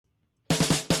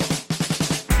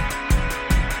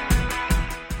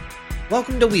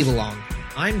Welcome to We Belong.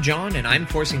 I'm John, and I'm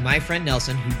forcing my friend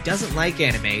Nelson, who doesn't like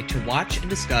anime, to watch and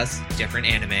discuss different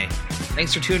anime.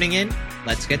 Thanks for tuning in.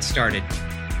 Let's get started.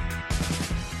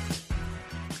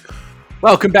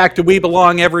 Welcome back to We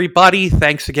Belong, everybody.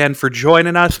 Thanks again for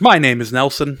joining us. My name is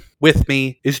Nelson. With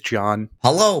me is John.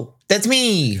 Hello, that's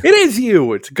me. It is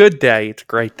you. It's a good day. It's a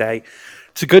great day.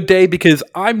 It's a good day because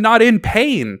I'm not in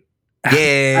pain.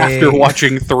 Yay. After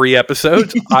watching 3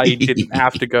 episodes, I didn't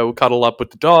have to go cuddle up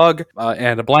with the dog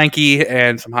and a blankie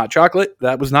and some hot chocolate.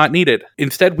 That was not needed.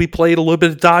 Instead, we played a little bit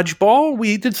of dodgeball,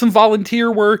 we did some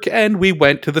volunteer work, and we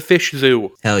went to the fish zoo.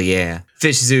 Hell yeah.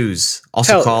 Fish zoos,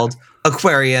 also called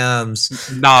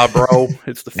aquariums. Nah, bro.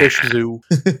 It's the fish zoo.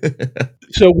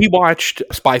 So we watched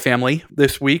Spy Family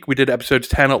this week. We did episodes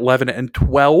 10, 11, and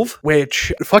 12,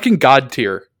 which fucking god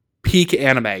tier. Peak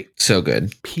anime. So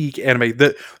good. Peak anime.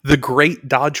 The Great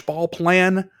Dodgeball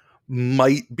Plan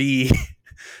might be...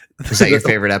 Is that your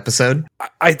favorite episode?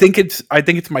 I think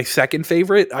it's my second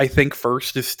favorite. I think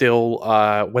first is still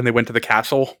when they went to the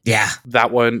castle. Yeah. That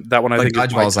one I think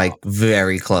Dodgeball is like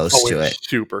very close to it.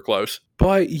 Super close.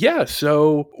 But yeah,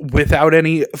 so without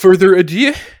any further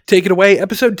ado, take it away,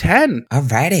 episode 10.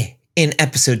 Alrighty. In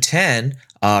episode 10,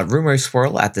 rumors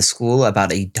swirl at the school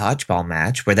about a dodgeball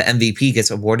match where the MVP gets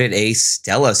awarded a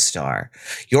Stella Star.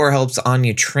 Yor helps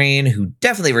Anya train, who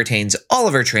definitely retains all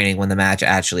of her training when the match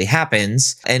actually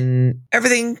happens, and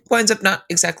everything winds up not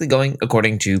exactly going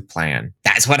according to plan.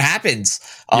 That's what happens.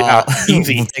 Yeah,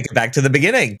 easy. We'll take it back to the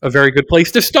beginning. A very good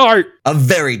place to start. A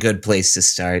very good place to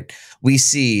start. We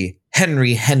see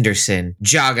Henry Henderson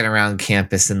jogging around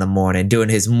campus in the morning, doing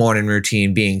his morning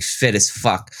routine, being fit as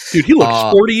fuck. Dude, he looks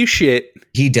sporty as shit.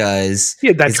 He does. He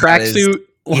had that tracksuit.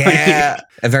 Yeah,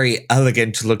 a very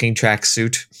elegant looking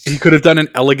tracksuit. He could have done an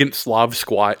elegant Slav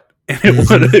squat, and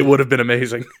it would have been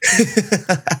amazing.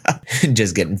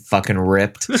 Just getting fucking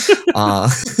ripped. Could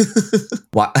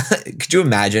you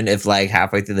imagine if like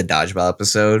halfway through the dodgeball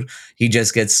episode, he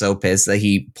just gets so pissed that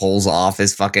he pulls off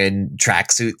his fucking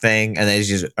tracksuit thing and then it's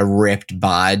just a ripped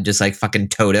bod, just like fucking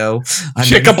Toto.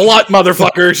 Chick-a-blunt,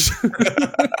 motherfuckers.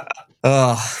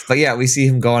 But yeah, we see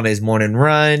him go on his morning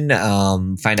run,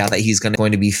 find out that he's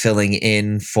going to be filling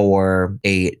in for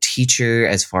a teacher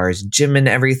as far as gym and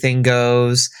everything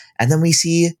goes. And then we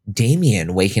see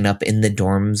Damien waking up in the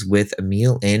dorms with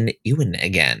Emil and Ewan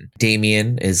again.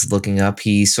 Damien is looking up.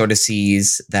 He sort of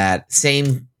sees that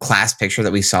same class picture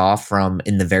that we saw from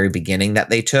in the very beginning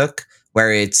that they took,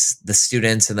 where it's the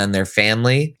students and then their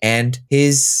family. And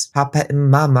his papa and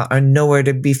mama are nowhere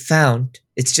to be found.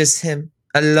 It's just him.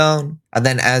 Alone. And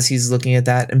then as he's looking at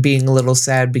that and being a little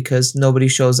sad because nobody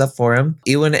shows up for him,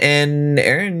 Ewan and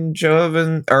Aaron show up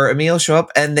or Emil show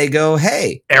up and they go,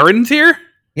 "Hey, Aaron's here?"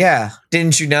 Yeah.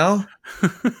 Didn't you know?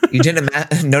 You didn't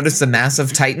notice the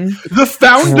massive Titan? The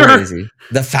founder. Crazy.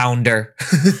 The founder.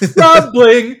 Rob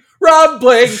Bling.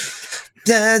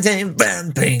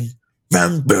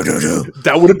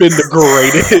 That would have been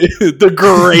the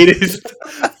greatest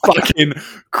fucking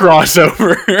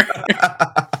crossover.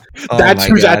 That's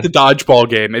who's at the dodgeball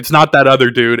game. It's not that other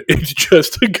dude. It's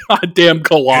just a goddamn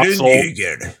colossal.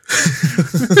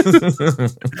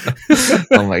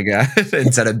 Oh my god!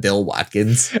 Instead of Bill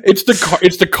Watkins, it's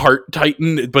the cart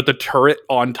Titan, but the turret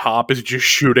on top is just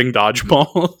shooting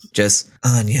dodgeballs. Just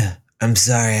Anya, I'm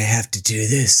sorry I have to do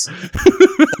this.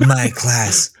 My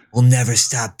class will never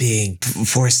stop being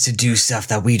forced to do stuff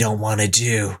that we don't want to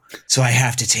do, so I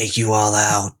have to take you all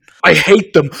out. I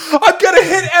hate them. I'm gonna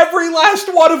hit every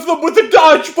last one of them with a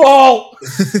dodgeball.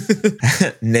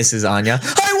 This is Anya.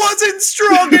 I wasn't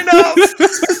strong enough.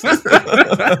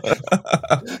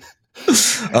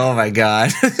 Oh my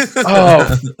god.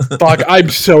 Oh fuck! I'm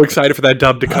so excited for that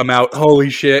dub to come out. Holy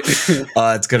shit!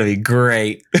 Oh, it's gonna be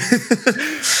great.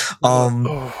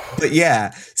 But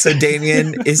yeah, so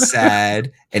Damien is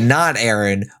sad, and not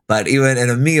Aaron, but Ewan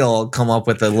and Emil come up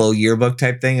with a little yearbook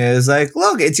type thing. And it's like,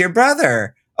 look, it's your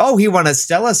brother. Oh, he won a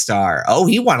Stella Star. Oh,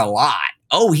 he won a lot.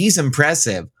 Oh, he's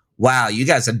impressive. Wow, you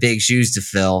got some big shoes to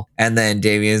fill. And then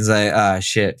Damien's like,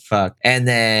 shit, fuck. And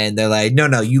then they're like,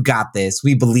 no, you got this.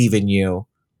 We believe in you.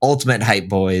 Ultimate hype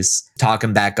boys. Talk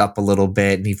him back up a little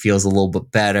bit, and he feels a little bit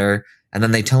better. And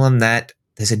then they tell him that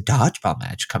there's a dodgeball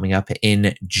match coming up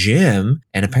in gym,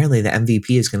 and apparently the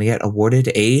MVP is going to get awarded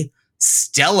a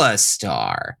Stella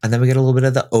Star. And then we get a little bit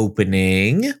of the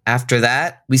opening. After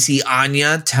that, we see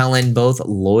Anya telling both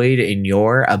Lloyd and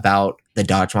Yor about the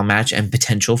dodgeball match and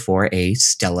potential for a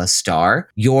Stella Star.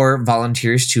 Yor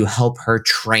volunteers to help her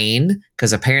train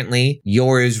because apparently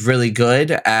Yor is really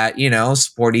good at,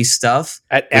 sporty stuff.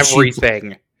 At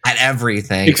everything. At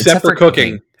everything. Except for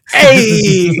cooking.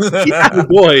 Hey, yeah,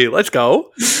 boy, let's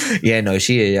go. Yeah, no,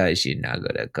 she's not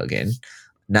good at cooking.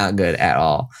 Not good at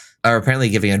all. Or apparently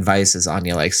giving advice, as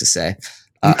Anya likes to say.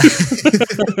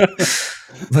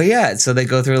 But yeah, so they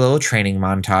go through a little training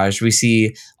montage. We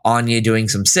see Anya doing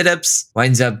some sit-ups,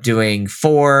 winds up doing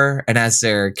 4, and as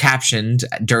they're captioned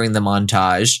during the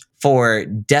montage, 4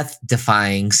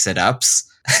 death-defying sit-ups.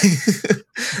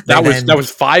 That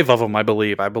was 5 of them, I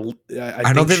believe. I don't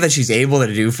think that she's able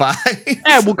to do 5.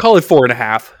 Yeah, we'll call it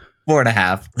 4.5.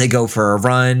 4.5. They go for a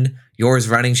run. Yours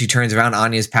running. She turns around.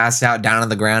 Anya's passed out down on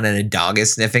the ground, and a dog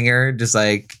is sniffing her, just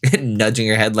like nudging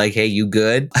her head, like, "Hey, you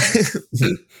good?"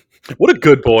 What a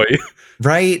good boy.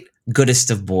 Right?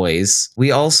 Goodest of boys.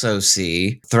 We also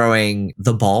see throwing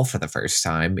the ball for the first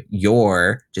time.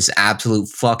 Your just absolute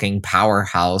fucking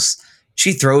powerhouse.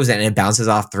 She throws it and it bounces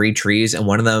off 3 trees, and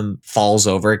one of them falls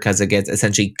over because it gets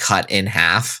essentially cut in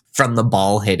half from the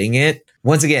ball hitting it.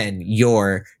 Once again,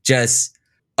 you're just,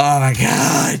 oh my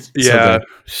God. Yeah,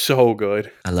 so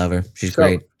good. I love her. She's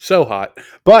great. So hot.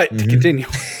 But to continue.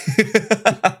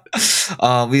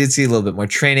 We did see a little bit more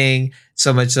training,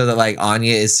 so much so that like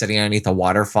Anya is sitting underneath a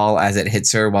waterfall as it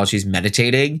hits her while she's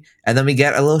meditating. And then we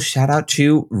get a little shout out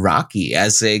to Rocky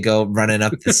as they go running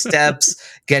up the steps,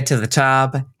 get to the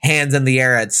top, hands in the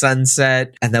air at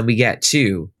sunset. And then we get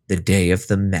to the day of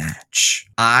the match.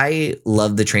 I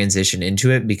love the transition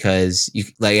into it because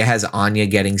it has Anya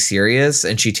getting serious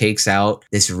and she takes out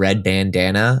this red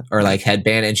bandana or like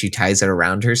headband and she ties it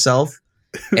around herself.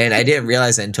 And I didn't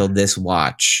realize it until this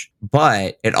watch,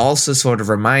 but it also sort of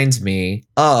reminds me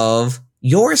of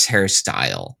Yours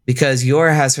hairstyle because Yor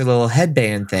has her little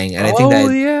headband thing. And I think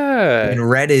that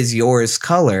red is Yor's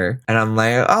color. And I'm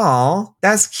like, oh,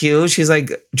 that's cute. She's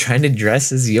like trying to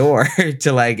dress as Yor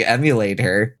to like emulate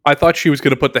her. I thought she was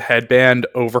going to put the headband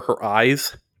over her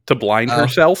eyes to blind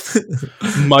herself,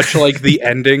 much like the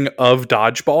ending of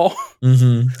Dodgeball.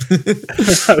 Mm-hmm.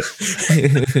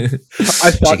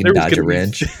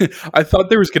 I thought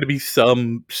there was going to be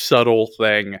some subtle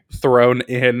thing thrown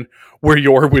in where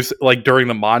Yor was like during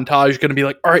the montage going to be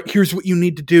like, all right, here's what you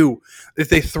need to do. If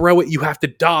they throw it, you have to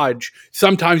dodge.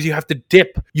 Sometimes you have to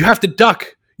dip. You have to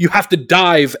duck. You have to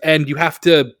dive. And you have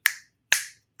to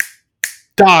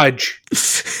dodge.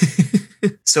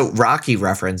 So Rocky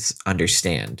reference,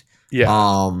 understand. Yeah.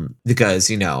 Because,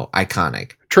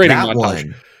 iconic. Training montage.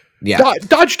 One, yeah.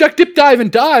 Dodge, duck, dip, dive,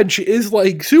 and dodge is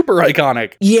like super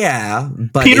iconic. Yeah,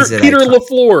 but Peter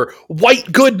LaFleur,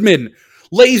 White Goodman,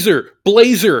 Laser,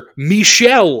 Blazer,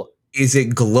 Michelle. Is it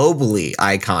globally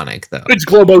iconic though? It's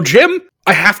Globo Jim.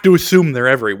 I have to assume they're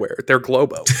everywhere. They're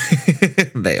Globo.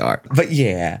 They are. But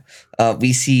yeah,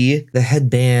 we see the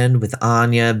headband with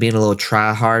Anya being a little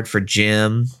try hard for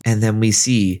Jim, and then we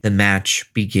see the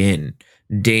match begin.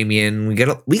 Damien, we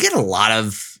get a lot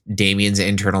of Damien's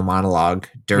internal monologue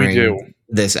during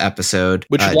this episode,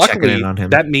 which luckily on him.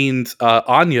 That means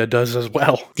Anya does as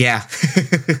well. Yeah.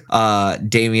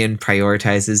 Damien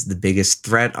prioritizes the biggest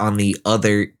threat on the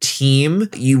other team.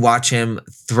 You watch him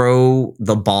throw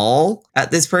the ball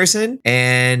at this person,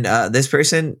 and this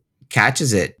person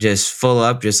catches it just full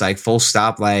up, just like full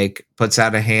stop, like puts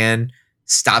out a hand,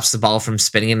 stops the ball from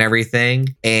spinning and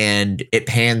everything, and it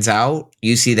pans out.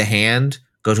 You see the hand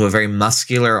go to a very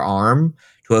muscular arm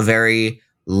to a very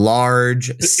large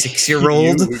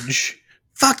 6-year-old. Huge.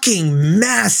 Fucking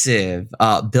massive.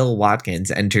 Bill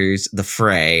Watkins enters the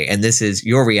fray, and this is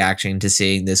your reaction to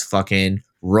seeing this fucking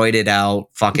roided out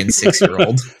fucking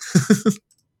 6-year-old.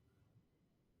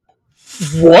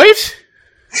 What?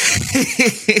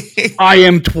 I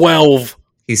am 12.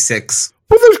 He's 6.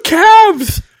 But those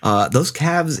calves! Those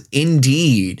calves,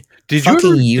 indeed. Did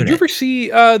you ever see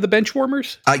the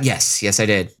Benchwarmers? Yes, I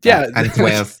did. Yeah, I'm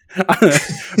way off.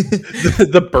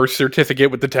 The birth certificate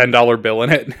with the $10 bill in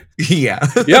it. Yeah.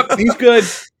 Yep, he's good.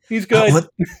 He's good.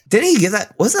 Did he get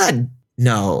that?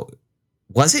 No.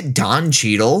 Was it Don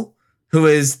Cheadle who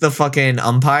is the fucking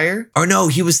umpire? Or no,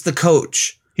 he was the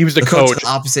coach. He was the coach. Of the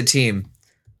opposite team.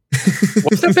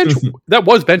 That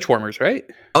was Benchwarmers, right?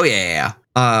 Oh yeah.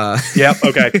 Yep.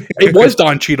 Okay. It was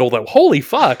Don Cheadle though. Holy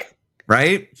fuck.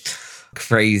 Right?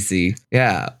 Crazy.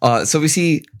 Yeah. So we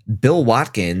see Bill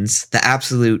Watkins, the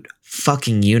absolute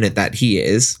fucking unit that he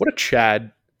is. What a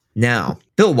Chad. Now,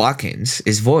 Bill Watkins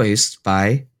is voiced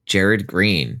by Jared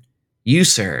Green. You,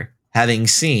 sir, having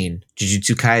seen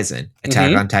Jujutsu Kaisen,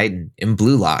 Attack on Titan, and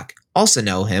Blue Lock, also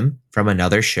know him from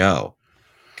another show.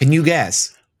 Can you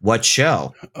guess what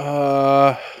show?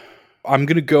 I'm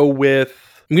gonna go with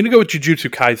Jujutsu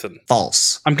Kaisen.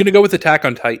 False. I'm gonna go with Attack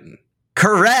on Titan.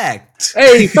 Correct.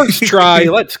 Hey, first try.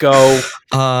 Let's go.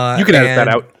 You can edit that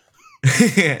out.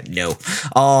 No.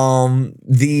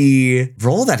 The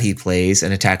role that he plays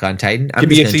in Attack on Titan, I'm Give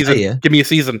me a just gonna tell you. season. Give me a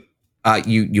season.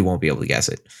 You won't be able to guess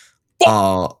it.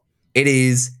 It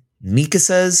is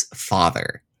Mikasa's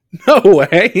father. No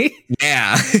way.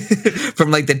 Yeah. From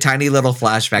like the tiny little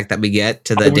flashback that we get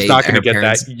to the I was day not going to get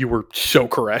parents. that. You were so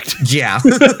correct. Yeah.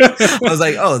 I was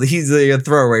like, oh, he's a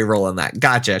throwaway role in that.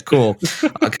 Gotcha. Cool.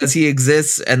 Because he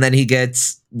exists and then he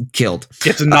gets killed.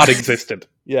 It's not existent.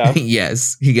 Yeah.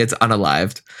 Yes, he gets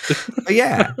unalived. But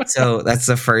yeah, so that's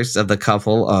the first of the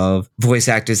couple of voice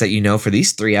actors that you know for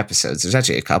these 3 episodes. There's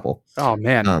actually a couple. Oh,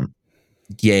 man.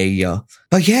 Yeah.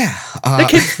 But yeah. That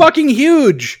kid's fucking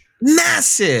huge.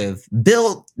 Massive.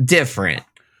 Built different.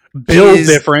 Bill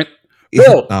different.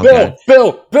 Bill, Oh, Bill, God.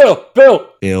 Bill, Bill, Bill.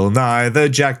 Bill Nye the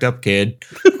jacked up kid.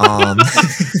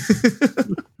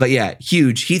 But yeah,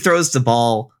 huge. He throws the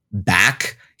ball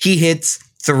back. He hits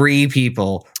 3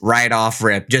 people right off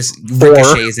rip. Just 4.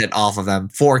 ricochets it off of them.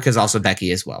 4 because also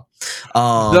Becky as well.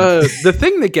 The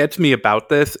thing that gets me about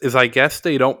this is I guess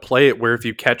they don't play it where if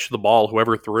you catch the ball,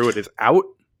 whoever threw it is out.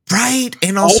 Right.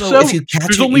 And also if you catch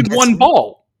there's it, only one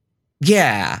ball.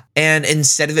 Yeah. And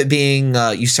instead of it being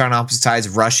you start on opposite sides,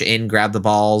 rush in, grab the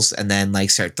balls, and then like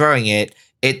start throwing it,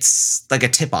 it's like a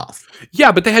tip off.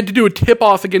 Yeah, but they had to do a tip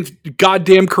off against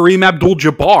goddamn Kareem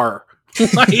Abdul-Jabbar.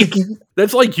 Like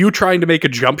that's like you trying to make a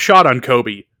jump shot on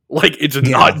Kobe. Like it's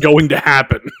not going to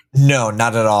happen. No,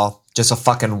 not at all. Just a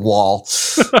fucking wall.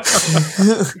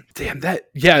 Damn that.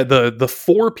 Yeah, the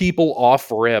 4 people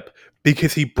off rip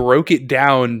because he broke it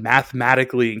down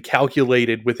mathematically and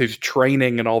calculated with his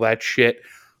training and all that shit.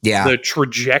 Yeah. The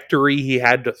trajectory he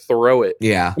had to throw it.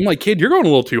 Yeah. I'm like, kid, you're going a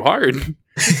little too hard.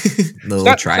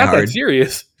 Little try not hard. that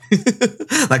serious.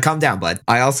 Like, calm down, bud.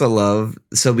 I also love,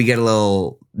 so we get a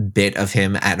little bit of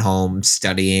him at home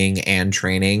studying and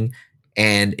training,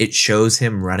 and it shows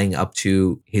him running up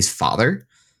to his father.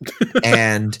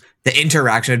 And the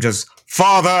interaction of just,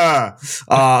 father!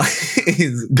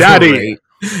 Is Daddy! Great.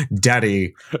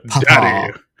 Daddy. Papa.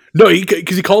 Daddy. No,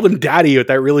 because he called him daddy with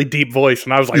that really deep voice,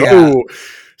 and I was like, Yeah. oh,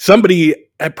 somebody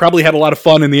probably had a lot of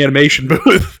fun in the animation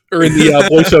booth, or in the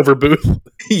voiceover booth.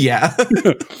 Yeah.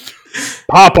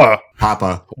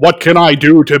 Papa, what can I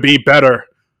do to be better?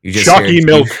 Chalky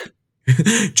milk.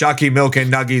 Chalky milk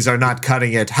and nuggies are not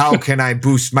cutting it. How can I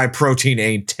boost my protein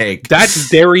intake? That's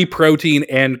dairy, protein,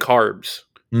 and carbs.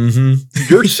 Mm-hmm.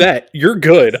 You're set. You're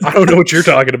good. I don't know what you're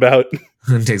talking about.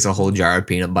 Takes a whole jar of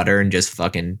peanut butter and just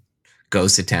fucking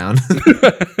goes to town.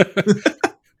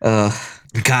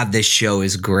 God, this show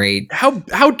is great.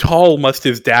 How tall must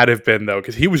his dad have been though?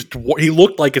 Because he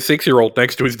looked like a 6-year-old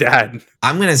next to his dad.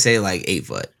 I'm gonna say like 8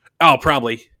 foot. Oh,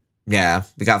 probably. Yeah,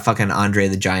 we got fucking Andre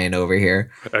the Giant over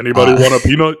here. Anybody want a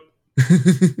peanut?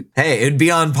 Hey, it'd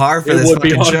be on par for It this would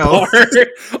be fucking on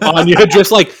show. par. Anya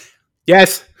just like,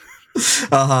 yes.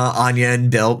 Anya and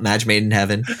Bill, match made in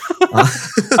heaven.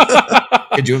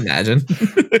 Could you imagine?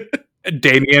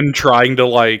 Damien trying to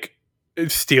like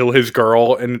steal his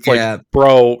girl, and it's like,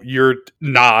 bro, you're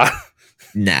nah.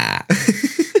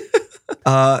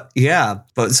 Yeah,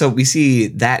 but so we see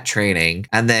that training,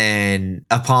 and then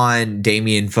upon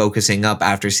Damien focusing up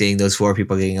after seeing those 4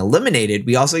 people getting eliminated,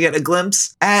 we also get a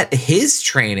glimpse at his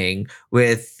training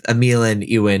with Emil and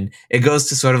Ewan. It goes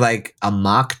to sort of like a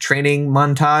mock training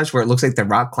montage where it looks like they're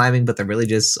rock climbing, but they're really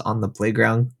just on the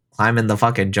playground climbing the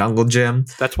fucking jungle gym.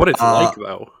 That's what it's like,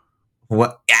 though.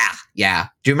 What? Yeah.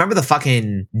 Do you remember the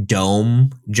fucking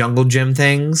dome jungle gym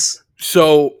things?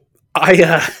 So I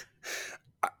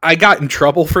got in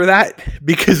trouble for that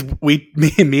because me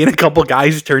and a couple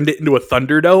guys turned it into a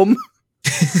Thunderdome.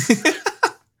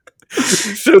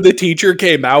 So the teacher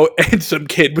came out and some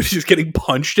kid was just getting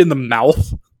punched in the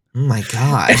mouth. Oh my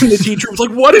God. And the teacher was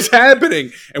like, what is happening?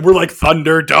 And we're like,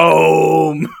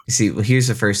 Thunderdome. See, well, here's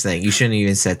the first thing. You shouldn't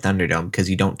even said Thunderdome because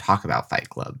you don't talk about Fight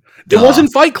Club. It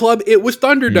wasn't Fight Club. It was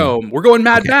Thunderdome. We're going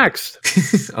Mad Max.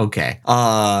 Okay.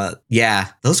 Yeah,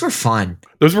 those were fun.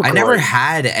 Those were I great. never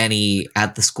had any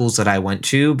at the schools that I went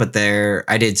to, but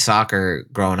I did soccer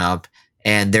growing up,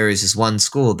 and there was this one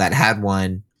school that had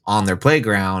one on their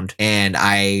playground, and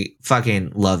I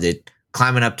fucking loved it.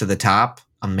 Climbing up to the top,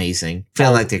 amazing.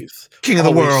 Feeling like the king of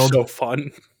the world. So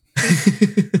fun.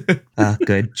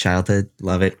 Good childhood.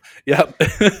 Love it. Yep.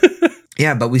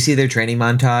 Yeah, but we see their training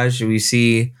montage. We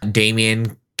see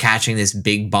Damien catching this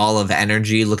big ball of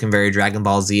energy, looking very Dragon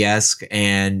Ball Z-esque,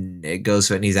 and it goes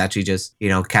to it, and he's actually just,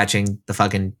 catching the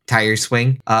fucking tire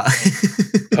swing.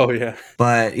 Oh, yeah.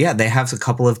 But yeah, they have a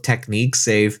couple of techniques.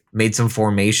 They've made some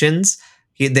formations.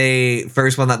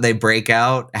 First one that they break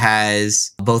out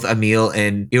has both Emil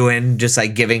and Ewan just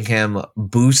like giving him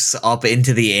boosts up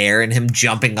into the air and him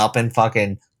jumping up and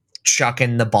fucking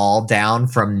chucking the ball down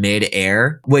from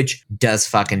midair, which does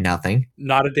fucking nothing.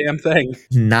 Not a damn thing.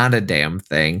 Not a damn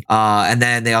thing. And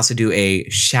then they also do a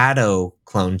shadow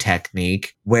clone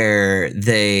technique where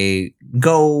they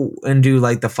go and do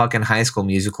like the fucking High School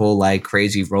Musical, like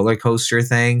crazy roller coaster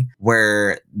thing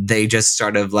where they just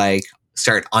sort of like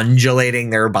start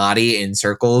undulating their body in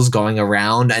circles going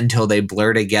around until they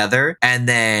blur together. And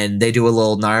then they do a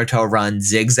little Naruto run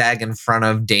zigzag in front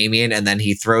of Damien and then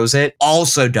he throws it.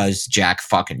 Also does jack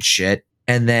fucking shit.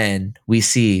 And then we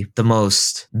see the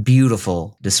most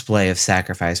beautiful display of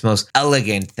sacrifice, most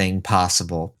elegant thing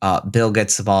possible. Bill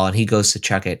gets the ball and he goes to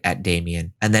chuck it at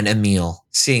Damien. And then Emil,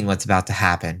 seeing what's about to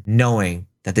happen, knowing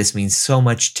that this means so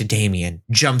much to Damien,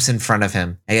 jumps in front of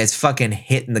him and gets fucking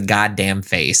hit in the goddamn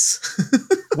face.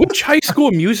 Which High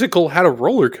School Musical had a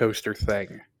roller coaster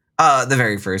thing? The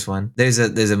very first one. There's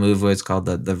a move where it's called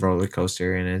the roller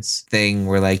coaster, and it's thing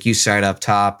where like you start up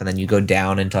top and then you go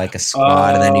down into like a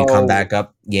squat and then you come back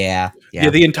up. Yeah.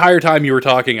 The entire time you were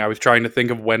talking, I was trying to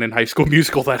think of when in High School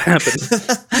Musical that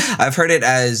happened. I've heard it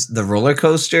as the roller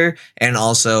coaster and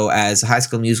also as a High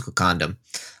School Musical condom.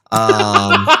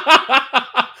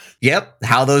 Yep.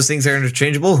 How those things are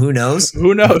interchangeable, who knows?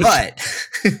 Who knows? But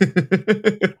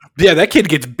yeah, that kid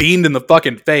gets beamed in the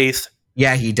fucking face.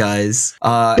 Yeah, he does.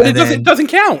 But it doesn't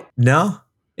count. No,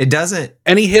 it doesn't.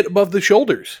 Any hit above the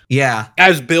shoulders. Yeah.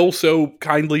 As Bill so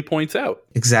kindly points out.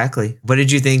 Exactly. What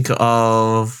did you think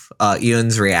of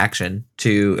Ian's reaction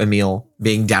to Emil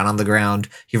being down on the ground?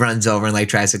 He runs over and like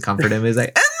tries to comfort him. He's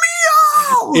like,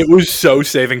 Emil! It was so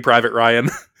Saving Private Ryan.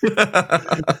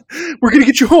 We're going to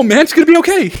get you home, man. It's going to be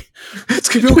okay. It's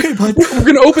going to be okay, bud. We're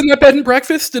going to open that bed and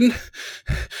breakfast and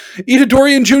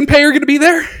Itadori and Junpei are going to be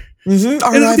there. Mm-hmm.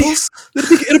 Our rivals?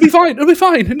 It'll be fine. It'll be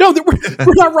fine. No,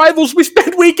 we're not rivals. We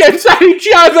spend weekends at each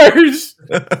other's.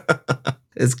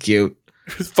 It's cute.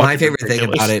 My favorite thing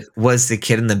about it was the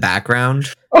kid in the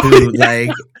background like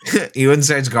Ewan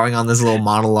starts going on this little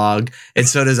monologue, and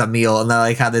so does Emil, and they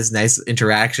like have this nice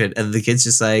interaction, and the kid's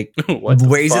just like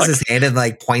raises his hand and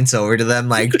like points over to them,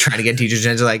 like trying to get teachers'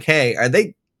 attention, like, hey, are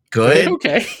they good?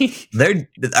 Okay.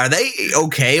 Are they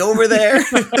okay over there?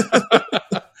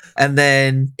 And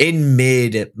then in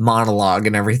mid monologue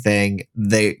and everything,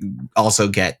 they also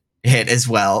get hit as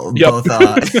well. Yep.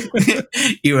 Both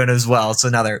Ewan as well. So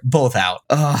now they're both out.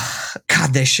 Oh,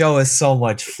 God, this show is so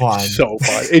much fun. So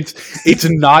fun. It's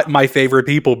not my favorite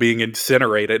people being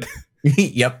incinerated.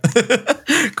 Yep.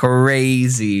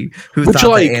 Crazy. Who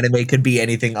thought the anime could be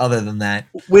anything other than that?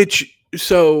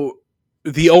 So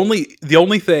the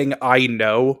only thing I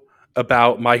know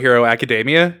about My Hero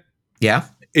Academia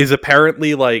is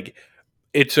apparently like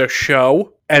it's a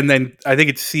show, and then I think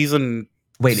it's season.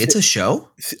 Wait, it's a show?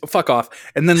 Fuck off!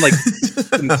 And then like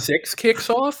season 6 kicks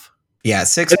off. Yeah,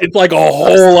 6. And it's like a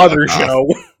whole other show.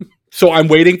 So I'm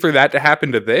waiting for that to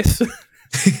happen to this.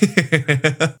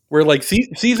 Where like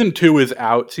season 2 is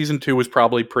out. Season 2 was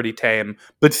probably pretty tame,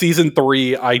 but season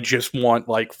 3, I just want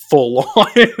like full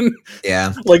on,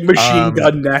 like machine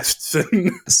gun nests.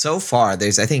 So far,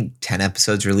 there's I think 10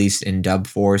 episodes released in dub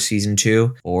for season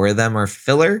 2. 4 of them are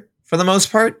filler for the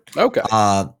most part. Okay.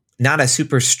 Not a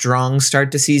super strong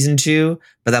start to season 2,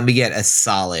 but then we get a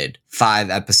solid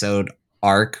 5-episode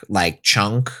arc, like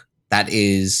chunk that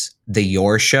is the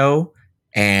Your show,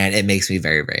 and it makes me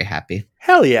very, very happy.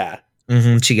 Hell yeah.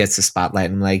 Mm-hmm. She gets the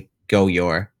spotlight. I'm like, go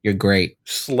you're great.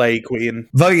 Slay queen.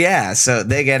 But yeah, so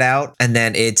they get out, and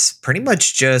then it's pretty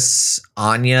much just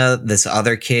Anya, this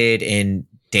other kid, and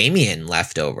Damien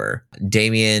left over.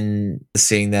 Damien,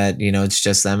 seeing that, it's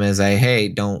just them, is like, hey,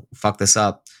 don't fuck this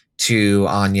up, to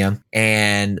Anya.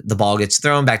 And the ball gets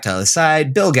thrown back to the other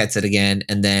side. Bill gets it again,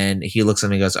 and then he looks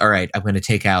at me and goes, all right, I'm going to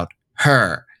take out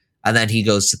her. And then he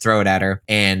goes to throw it at her,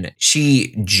 and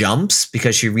she jumps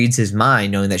because she reads his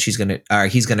mind, knowing that he's going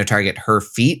to target her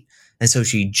feet. And so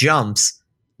she jumps,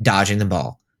 dodging the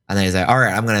ball. And then he's like, all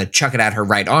right, I'm going to chuck it at her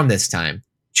right arm this time.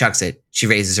 Chucks it. She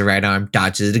raises her right arm,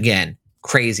 dodges it again.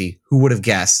 Crazy. Who would have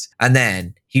guessed? And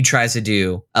then he tries to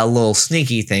do a little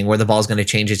sneaky thing where the ball's going to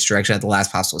change its direction at the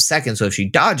last possible second. So if she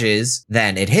dodges,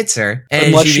 then it hits her. And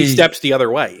unless she steps the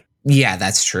other way. Yeah,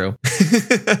 that's true.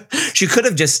 She could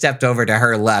have just stepped over to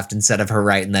her left instead of her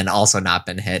right and then also not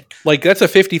been hit. Like, that's a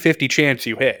 50-50 chance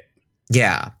you hit.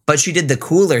 Yeah, but she did the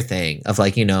cooler thing of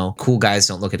like, cool guys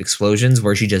don't look at explosions,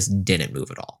 where she just didn't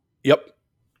move at all. Yep.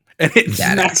 And it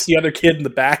smacks the other kid in the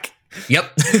back.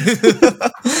 Yep.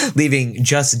 Leaving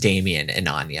just Damien and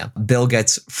Anya. Bill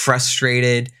gets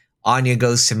frustrated. Anya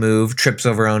goes to move, trips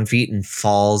over her own feet, and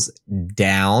falls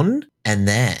down. And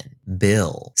then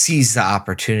Bill sees the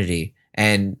opportunity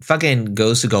and fucking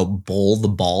goes to go bowl the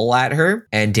ball at her.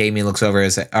 And Damien looks over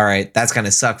and says, all right, that's going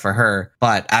to suck for her,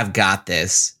 but I've got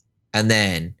this. And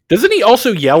then... Doesn't he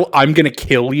also yell, I'm going to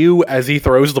kill you as he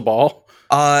throws the ball?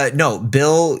 No,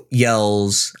 Bill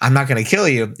yells, I'm not going to kill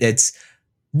you. It's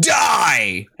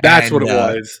die. That's what it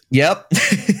was. Yep.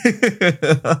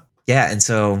 Yeah. And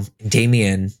so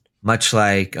Damien, much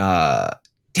like,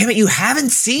 damn it, you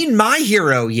haven't seen My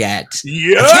Hero yet.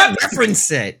 Yeah. I can't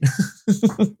reference it.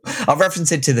 I'll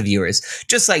reference it to the viewers.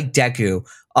 Just like Deku,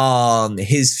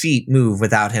 his feet move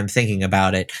without him thinking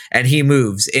about it. And he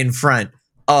moves in front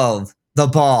of the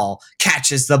ball,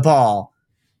 catches the ball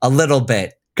a little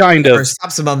bit. Kind of. Or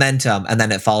stops the momentum, and then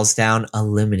it falls down,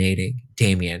 eliminating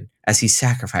Damien as he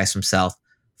sacrificed himself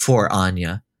for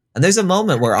Anya. And there's a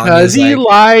moment where Anya's he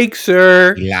likes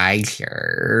her. He likes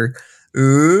her.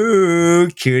 Ooh,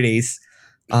 cuties.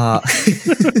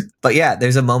 But yeah,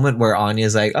 there's a moment where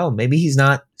Anya's like, oh, maybe he's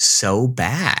not so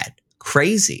bad.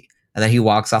 Crazy. And then he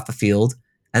walks off the field,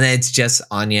 and then it's just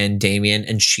Anya and Damien,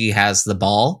 and she has the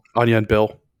ball. Anya and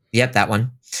Bill. Yep, that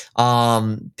one.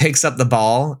 Picks up the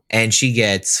ball and she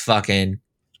gets fucking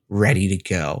ready to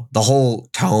go. The whole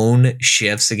tone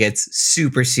shifts. It gets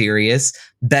super serious.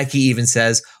 Becky even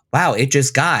says, wow, it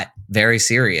just got very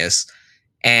serious.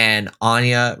 And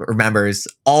Anya remembers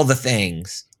all the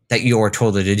things that Yor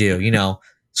told her to do. You know,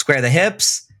 square the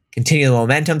hips, continue the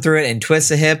momentum through it and twist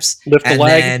the hips. Lift the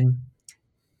leg.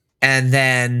 And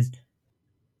then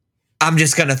I'm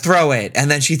just going to throw it. And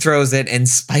then she throws it and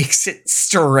spikes it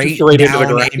straight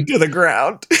down into the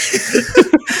ground.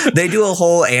 They do a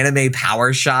whole anime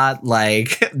power shot,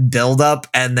 like build up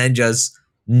and then just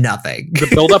nothing. The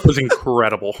build up was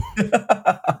incredible.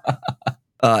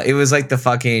 It was like the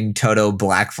fucking Toto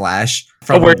Black Flash.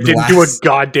 Where it didn't do a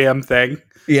goddamn thing.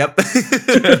 Yep.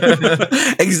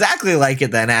 Exactly like it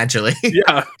then, actually.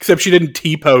 Yeah, except she didn't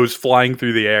T-pose flying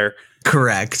through the air.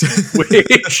 Correct.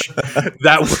 Which,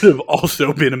 that would have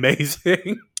also been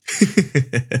amazing.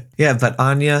 Yeah, but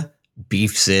Anya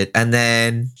beefs it, and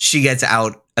then she gets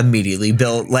out immediately.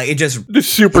 Bill, like, it just... The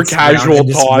super casual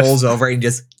toss. Rolls over and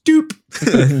just, doop,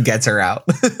 and gets her out.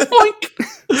 Boink!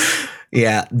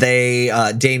 Yeah,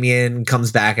 Damien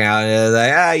comes back out and is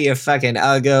like, you fucking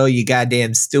uggo, you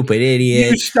goddamn stupid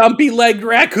idiot. You stumpy-legged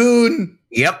raccoon.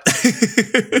 Yep.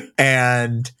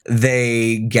 And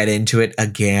they get into it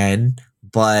again,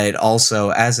 but also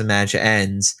as the match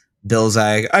ends, Bill's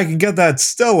like, I can get that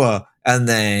Stella. And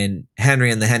then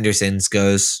Henry and the Hendersons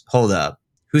goes, hold up.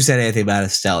 Who said anything about a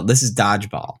Stella? This is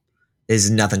dodgeball. This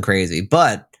is nothing crazy.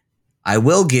 But I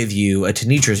will give you a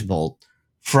Tanitra's bolt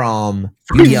from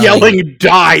yelling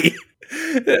die.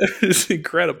 It's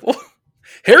incredible.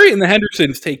 Harry and the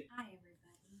Hendersons take... Hi,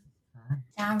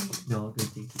 everybody. No, good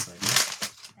thing.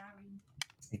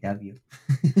 I love you.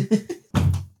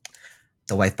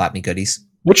 The wife bought me goodies.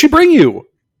 What'd she bring you?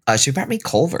 She brought me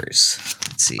Culver's.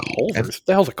 Let's see. Culver's? What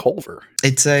the hell's a Culver?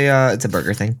 It's a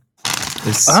burger thing.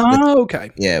 Okay.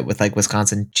 Yeah, with like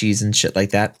Wisconsin cheese and shit like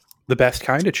that. The best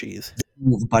kind of cheese.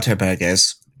 Butter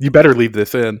burgers. You better leave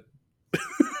this in.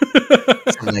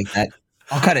 Something like that.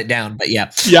 I'll cut it down, but yeah.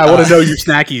 Yeah, I want to know your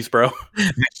snackies, bro.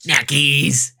 My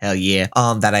snackies. Hell yeah.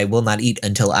 That I will not eat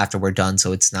until after we're done,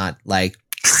 so it's not like...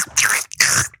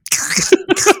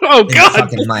 Oh God!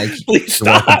 Please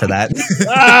stop. Welcome to that.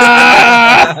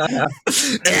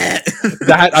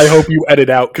 That I hope you edit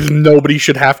out because nobody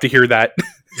should have to hear that.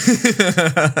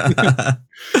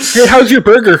 Hey, how's your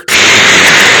burger?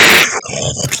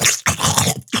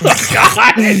 Oh,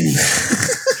 God!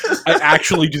 I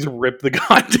actually just ripped the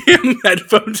goddamn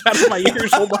headphones out of my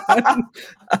ears. Hold on.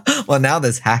 Well, now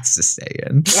this has to stay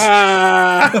in.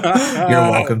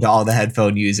 You're welcome to all the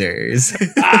headphone users.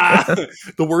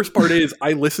 The worst part is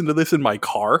I listen to this in my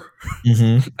car,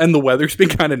 and the weather's been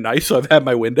kind of nice, so I've had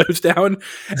my windows down,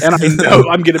 and I know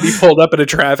I'm going to be pulled up at a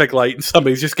traffic light, and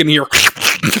somebody's just going to hear...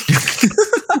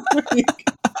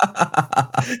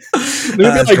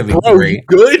 They're like, bro, you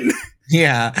good?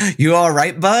 Yeah. You all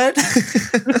right, bud?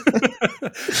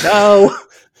 No.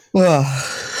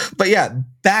 But yeah,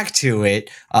 back to it.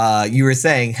 You were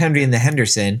saying Henry and the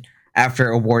Henderson, after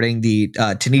awarding the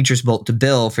Tanitra's bolt to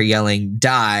Bill for yelling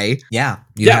 "die." Yeah,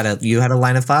 you had a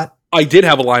line of thought. I did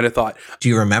have a line of thought. Do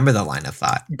you remember the line of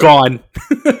thought? Gone.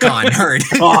 Heard.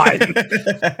 Gone.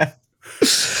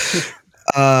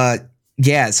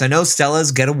 Yeah, so I know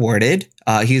Stella's get awarded.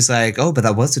 He's like, oh, but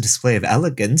that was a display of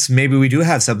elegance. Maybe we do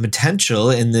have some potential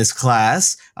in this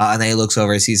class. And then he looks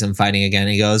over, sees him fighting again.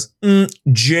 And he goes,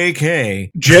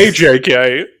 JK.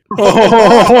 JJK.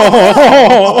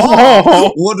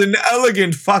 What an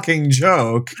elegant fucking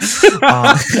joke.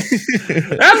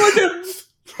 Elegance.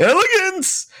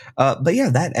 Elegance. But yeah,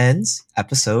 that ends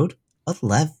episode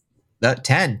 11. 10.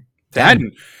 10.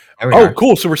 There we Oh, are.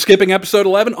 cool. So we're skipping episode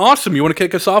 11. Awesome. You want to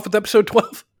kick us off with episode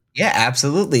 12? Yeah,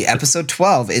 absolutely. Episode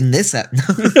 12 in this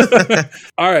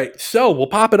All right, so we'll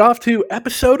pop it off to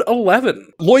episode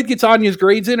 11. Lloyd gets Anya's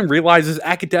grades in and realizes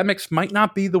academics might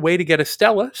not be the way to get a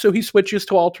Stella, so he switches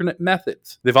to alternate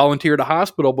methods. They volunteer at a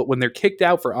hospital, but when they're kicked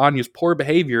out for Anya's poor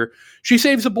behavior, she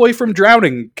saves a boy from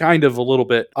drowning, kind of a little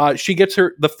bit. She gets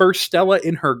the first Stella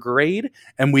in her grade,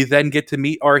 and we then get to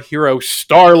meet our hero,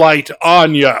 Starlight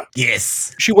Anya.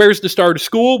 Yes. She wears the star to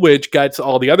school, which gets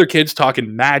all the other kids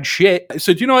talking mad shit.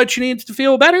 So do you know what she needs to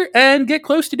feel better and get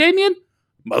close to Damien?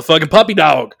 Motherfucking puppy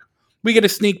dog. We get a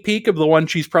sneak peek of the one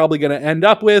she's probably going to end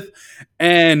up with,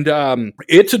 and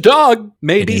it's a dog,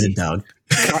 maybe. It is a dog.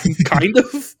 Kind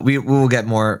of. We will get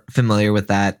more familiar with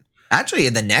that. Actually,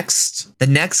 the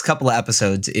next couple of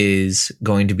episodes is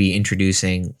going to be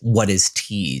introducing what is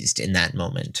teased in that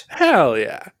moment. Hell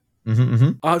yeah.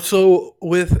 Mm-hmm. So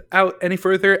without any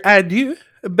further ado,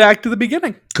 back to the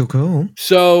beginning. Cool.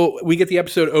 So we get the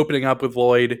episode opening up with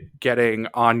Lloyd getting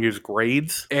Anya's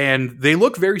grades, and they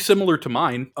look very similar to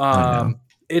mine.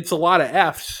 It's a lot of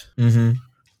Fs. Mm-hmm.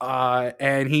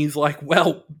 And he's like,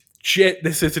 well, shit,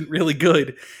 this isn't really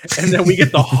good. And then we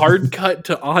get the hard cut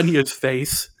to Anya's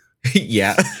face.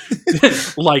 Yeah.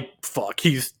 Like, fuck,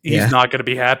 he's not going to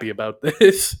be happy about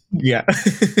this. Yeah.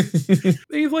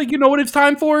 He's like, you know what it's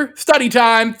time for? Study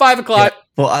time, 5 o'clock. Yeah.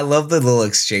 Well, I love the little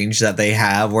exchange that they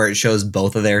have where it shows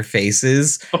both of their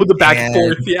faces. Oh, the back and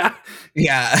forth, yeah.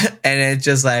 Yeah. And it's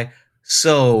just like,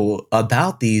 so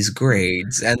about these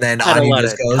grades. And then Anya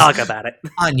just goes, talk about it.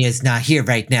 Anya's not here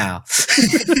right now.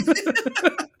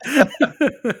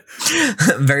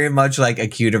 Very much like a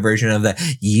cuter version of the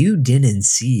you didn't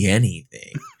see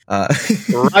anything.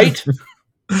 Right?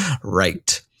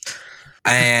 Right.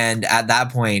 And at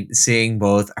that point, seeing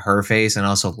both her face and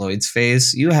also Lloyd's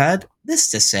face, you had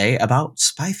this to say about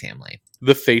Spy Family.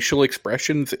 The facial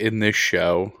expressions in this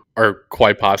show are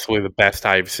quite possibly the best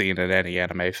I've seen in any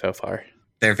anime so far.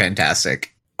 They're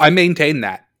fantastic. I maintain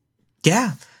that.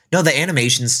 Yeah. No, the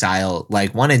animation style,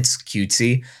 like, one, it's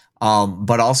cutesy,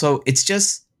 but also it's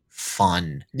just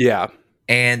fun. Yeah.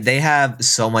 And they have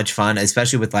so much fun,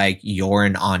 especially with like your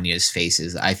and Anya's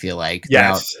faces, I feel like.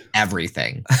 Yes.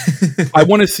 Everything. I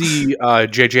want to see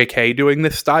JJK doing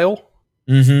this style.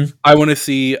 Mm-hmm. I want to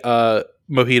see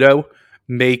Mojito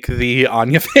make the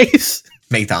Anya face.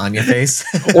 Make the Anya face.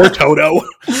 Or Toto.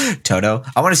 Toto.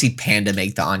 I want to see Panda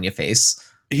make the Anya face.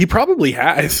 He probably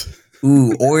has.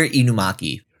 Ooh, or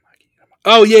Inumaki.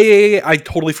 Oh, yeah. I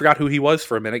totally forgot who he was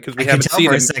for a minute because we haven't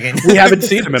seen him. We haven't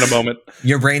seen him in a moment.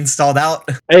 Your brain stalled out?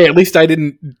 Hey, at least I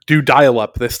didn't do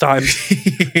dial-up this time.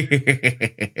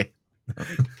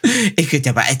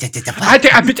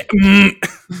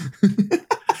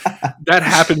 That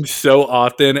happens so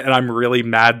often, and I'm really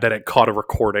mad that it caught a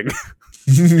recording.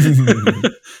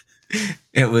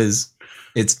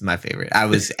 It's my favorite. I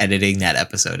was editing that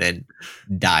episode and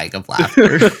dying of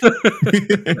laughter.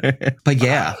 But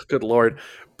yeah. Good Lord.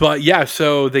 But yeah,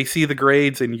 so they see the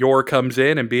grades and Yor comes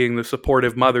in and being the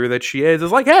supportive mother that she is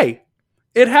like, hey,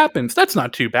 it happens. That's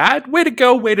not too bad. Way to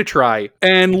go. Way to try.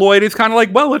 And Lloyd is kind of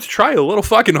like, well, let's try a little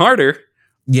fucking harder.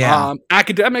 Yeah.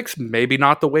 Academics, maybe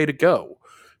not the way to go.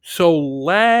 So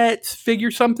let's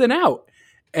figure something out.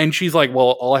 And she's like,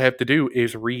 well, all I have to do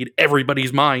is read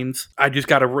everybody's minds. I just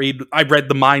got to I read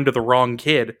the mind of the wrong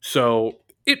kid. So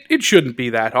it shouldn't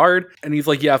be that hard. And he's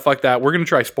like, yeah, fuck that. We're going to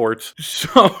try sports.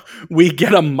 So we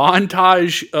get a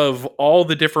montage of all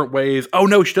the different ways. Oh,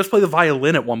 no, she does play the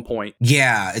violin at one point.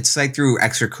 Yeah, it's like through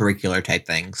extracurricular type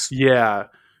things. Yeah.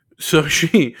 So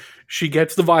she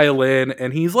gets the violin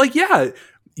and he's like, yeah,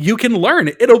 you can learn.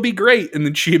 It'll be great. And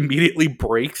then she immediately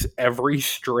breaks every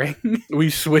string. We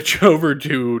switch over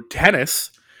to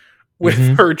tennis with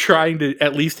her trying to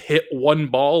at least hit one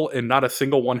ball and not a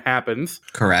single one happens.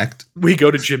 Correct. We go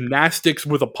to gymnastics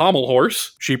with a pommel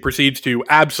horse. She proceeds to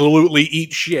absolutely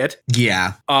eat shit.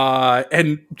 Yeah.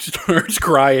 And starts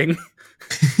crying.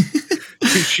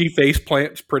 She face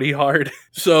plants pretty hard.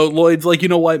 So Lloyd's like, you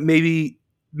know what? Maybe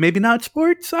not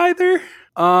sports either.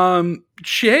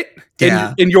 Shit.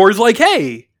 Yeah. And Yor's like,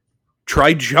 hey,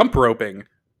 try jump roping.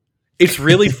 It's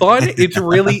really fun. It's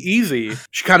really easy.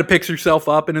 She kind of picks herself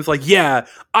up and is like, yeah,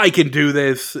 I can do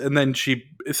this. And then she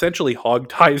essentially hog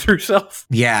ties herself.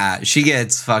 Yeah, she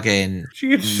gets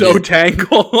so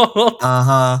tangled.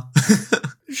 Uh-huh.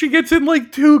 She gets in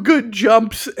like 2 good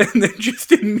jumps and then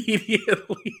just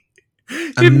immediately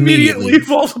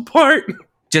falls apart.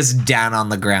 Just down on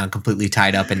the ground, completely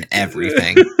tied up and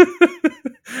everything.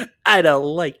 I don't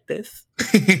like this.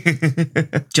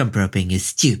 Jump roping is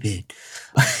stupid.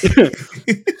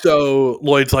 So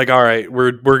Lloyd's like, all right,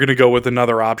 we're gonna go with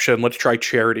another option. Let's try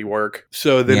charity work.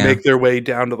 So they make their way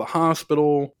down to the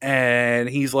hospital, and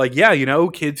he's like, yeah,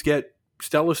 kids get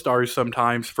Stella Stars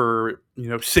sometimes for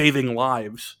saving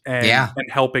lives and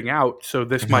helping out. So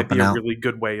this might be a really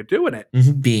good way of doing it.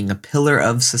 Being a pillar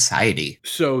of society.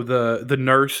 So the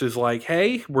nurse is like,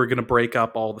 hey, we're gonna break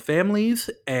up all the families,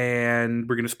 and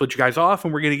we're gonna split you guys off,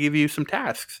 and we're gonna give you some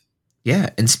tasks.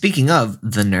 Yeah, and speaking of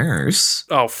the nurse...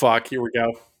 Oh, fuck, here we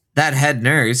go. That head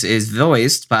nurse is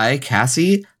voiced by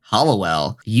Cassie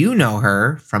Hollowell. You know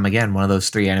her from, again, one of those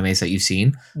 3 animes that you've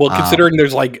seen. Well, considering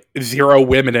there's, 0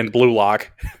 women in Blue Lock.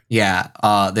 Yeah,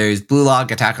 there's Blue Lock,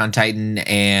 Attack on Titan,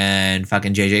 and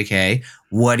fucking JJK.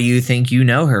 What do you think you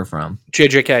know her from?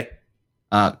 JJK.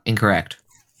 Incorrect.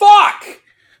 Fuck!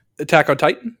 Attack on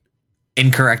Titan?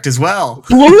 Incorrect as well.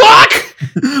 Blue Lock?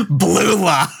 Blue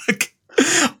Lock.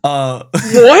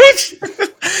 What?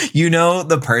 You know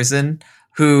the person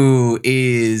who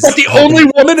is the only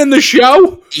woman in the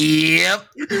show? Yep.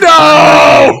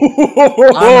 No!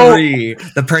 Henri,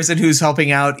 the person who's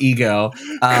helping out Ego.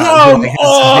 Come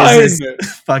on!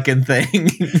 Fucking thing.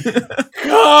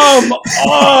 Come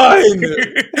on!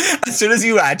 As soon as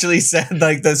you actually said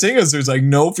the singers, there's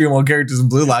no female characters in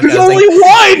Blue Lock. There's only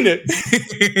one!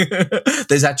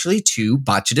 There's actually 2.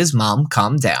 Bachita's mom,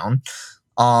 calm down.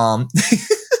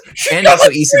 And also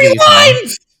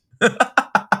Isagi.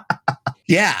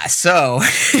 Yeah, so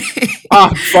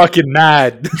I'm fucking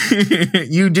mad.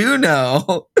 You do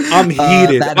know. I'm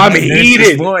heated. I'm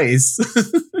heated. Voice.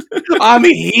 I'm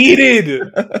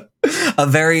heated. A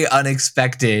very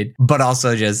unexpected, but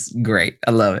also just great.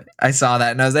 I love it. I saw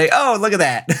that and I was like, oh, look at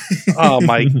that. Oh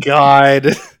my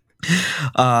God.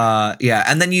 Yeah,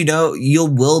 and then you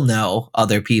will know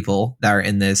other people that are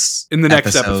in this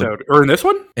next episode or in this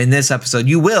one. In this episode,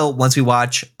 you will once we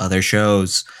watch other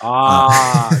shows.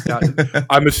 Got it.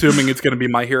 I'm assuming it's going to be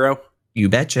My Hero. You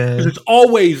betcha. It's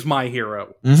always My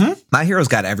Hero. Mm-hmm. My Hero's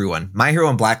got everyone. My Hero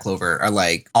and Black Clover are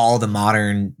all the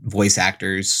modern voice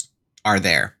actors are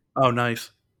there. Oh, nice.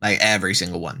 Every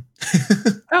single one.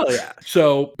 Hell yeah.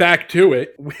 So back to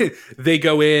it. They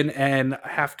go in and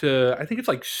have to, I think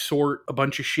it's sort a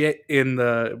bunch of shit in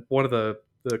one of the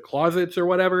closets or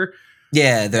whatever.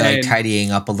 Yeah, they're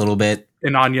tidying up a little bit.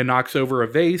 And Anya knocks over a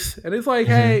vase and is like,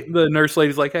 hey, the nurse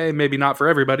lady's like, hey, maybe not for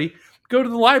everybody. Go to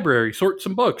the library, sort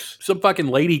some books. Some fucking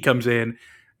lady comes in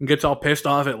and gets all pissed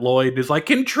off at Lloyd and is like,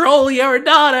 control your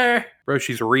daughter. Bro,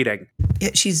 she's reading.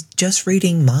 Yeah, she's just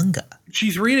reading manga.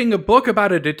 She's reading a book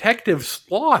about a detective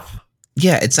sloth.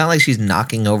 Yeah, it's not like she's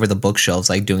knocking over the bookshelves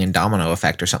doing a domino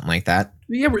effect or something like that.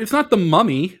 Yeah, it's not the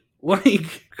Mummy.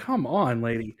 Come on,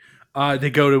 lady. They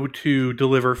go to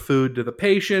deliver food to the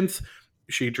patients.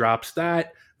 She drops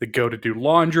that. They go to do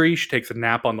laundry. She takes a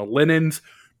nap on the linens.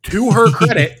 To her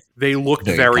credit, they looked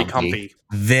very comfy.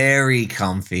 Very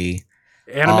comfy.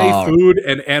 Anime food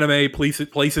and anime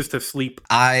places to sleep.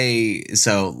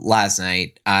 So last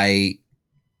night I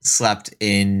slept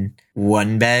in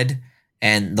one bed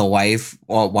and the wife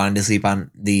wanted to sleep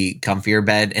on the comfier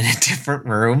bed in a different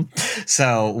room.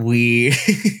 So we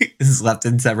slept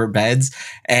in separate beds,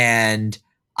 and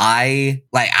I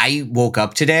woke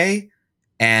up today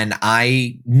and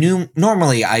I knew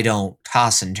normally I don't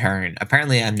toss and turn.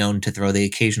 Apparently I'm known to throw the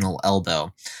occasional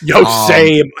elbow. Yo,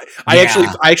 same. I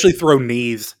actually throw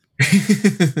knees.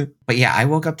 But yeah, I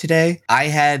woke up today. I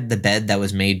had the bed that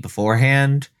was made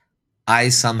beforehand. I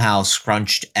somehow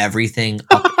scrunched everything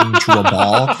up into a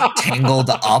ball,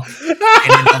 tangled up in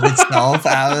and of itself.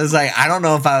 I was like, I don't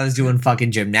know if I was doing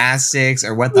fucking gymnastics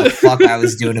or what the fuck I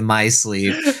was doing in my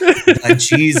sleep. But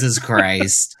Jesus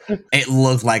Christ, it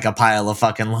looked like a pile of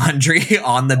fucking laundry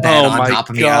on the bed on top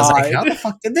of me. I was like, how the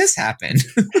fuck did this happen?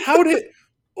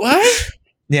 What?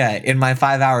 Yeah, in my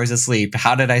 5 hours of sleep,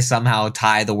 how did I somehow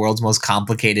tie the world's most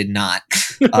complicated knot?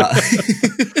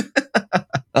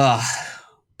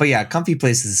 But yeah, comfy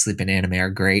places to sleep in anime are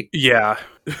great. Yeah,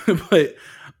 but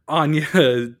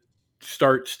Anya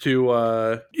starts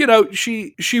to,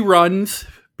 she runs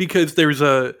because there's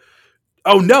oh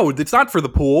no, it's not for the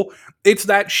pool. It's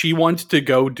that she wants to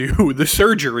go do the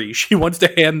surgery. She wants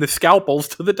to hand the scalpels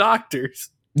to the doctors.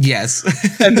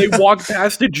 Yes. And they walk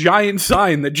past a giant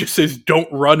sign that just says,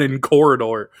 don't run in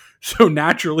corridor. So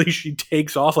naturally she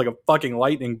takes off like a fucking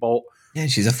lightning bolt. Yeah,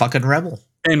 she's a fucking rebel.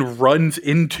 And runs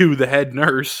into the head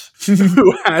nurse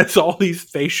who has all these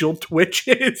facial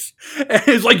twitches. And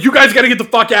is like, you guys gotta get the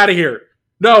fuck out of here.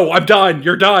 no, I'm done.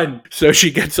 You're done. So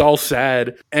she gets all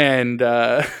sad and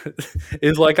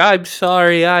is like, I'm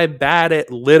sorry, I'm bad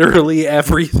at literally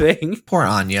everything. Poor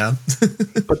Anya.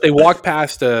 But they walk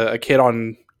past a kid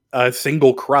on a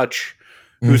single crutch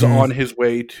who's on his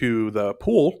way to the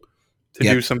pool to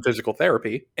do some physical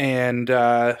therapy. And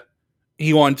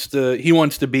he wants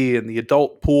to be in the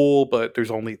adult pool, but there's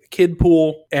only the kid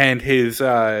pool. And his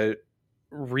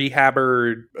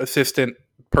rehabber assistant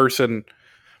person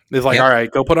is like, all right,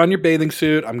 go put on your bathing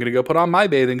suit. I'm going to go put on my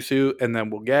bathing suit, and then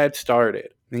we'll get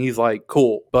started. And he's like,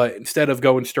 cool. But instead of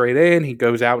going straight in, he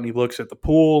goes out and he looks at the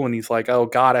pool, and he's like, oh,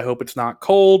 God, I hope it's not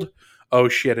cold. Oh,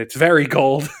 shit, it's very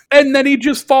cold. And then he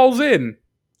just falls in.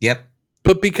 Yep.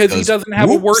 But because he doesn't have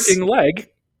a working leg,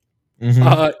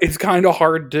 it's kind of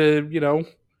hard to,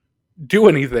 do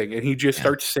anything. And he just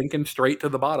starts sinking straight to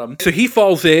the bottom. So he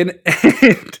falls in,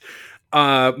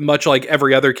 and much like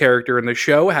every other character in the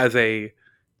show, has a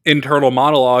internal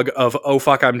monologue of, oh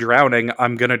fuck, I'm drowning,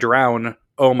 I'm gonna drown,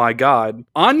 oh my god.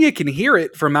 Anya can hear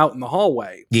it from out in the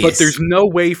hallway, but there's no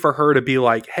way for her to be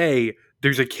like, hey,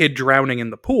 there's a kid drowning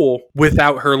in the pool,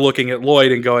 without her looking at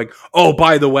Lloyd and going, oh,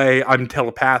 by the way, I'm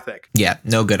telepathic. Yeah,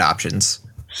 no good options.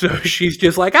 So she's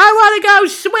just like, I want to go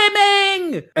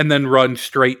swimming! And then runs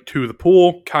straight to the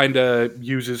pool, kind of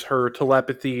uses her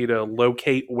telepathy to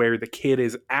locate where the kid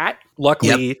is at.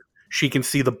 Luckily, she can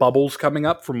see the bubbles coming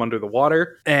up from under the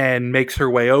water and makes her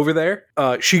way over there.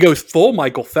 She goes full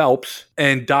Michael Phelps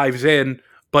and dives in,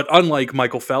 but unlike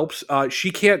Michael Phelps,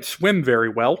 she can't swim very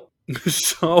well.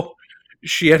 So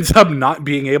she ends up not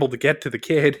being able to get to the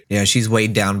kid. Yeah, she's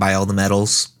weighed down by all the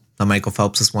medals. The Michael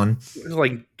Phelps' one.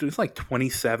 It's like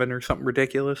 27 or something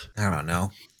ridiculous. I don't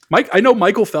know. I know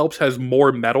Michael Phelps has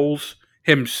more medals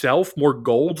himself, more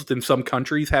golds than some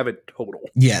countries have in total.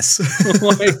 Yes.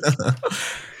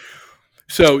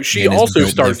 So she also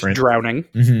starts drowning,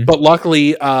 but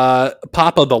luckily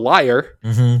Papa the Liar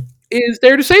is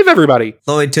there to save everybody.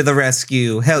 Lloyd to the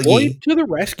rescue. Hell yeah. Lloyd to the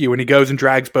rescue. And he goes and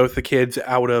drags both the kids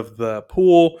out of the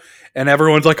pool. And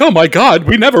everyone's like, oh my god,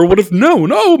 we never would have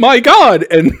known. Oh my god.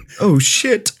 And oh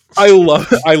shit. I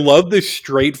love this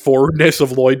straightforwardness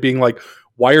of Lloyd being like,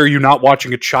 why are you not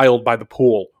watching a child by the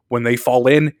pool? When they fall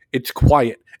in, it's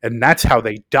quiet. And that's how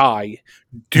they die.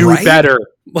 Do better.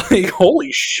 Like,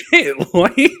 holy shit,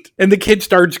 Lloyd. And the kid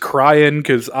starts crying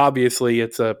because obviously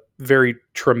it's a very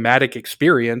traumatic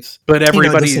experience. But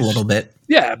everybody's a little bit.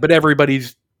 Yeah, but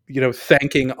everybody's,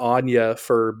 thanking Anya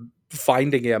for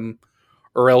finding him,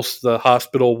 or else the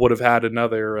hospital would have had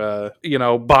another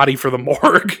body for the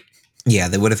morgue. Yeah,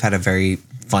 they would have had a very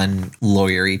fun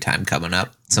lawyery time coming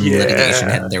up. Some litigation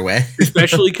heading their way.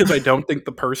 Especially because I don't think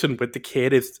the person with the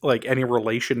kid is like any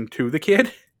relation to the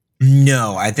kid.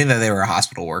 No, I think that they were a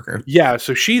hospital worker. Yeah,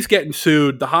 so she's getting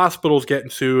sued, the hospital's getting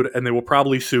sued, and they will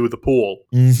probably sue the pool.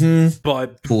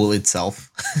 But pool itself.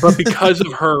 But because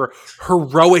of her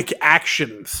heroic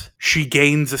actions, she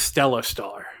gains a Stella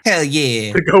Star. Hell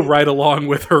yeah. To go right along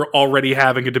with her already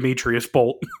having a Demetrius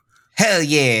Bolt. Hell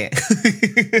yeah.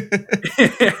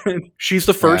 She's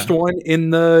the first one in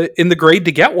the grade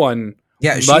to get one.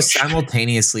 Yeah, she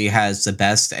simultaneously has the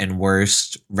best and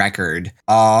worst record in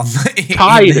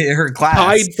her class.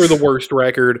 Tied for the worst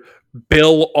record.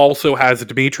 Bill also has a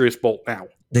Demetrius Bolt now.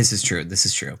 This is true.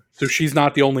 So she's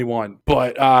not the only one.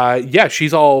 But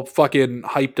she's all fucking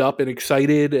hyped up and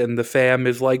excited, and the fam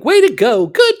is like, way to go,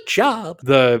 good job.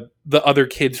 The other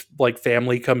kid's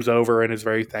family comes over and is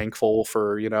very thankful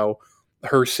for,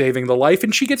 her saving the life,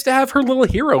 and she gets to have her little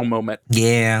hero moment.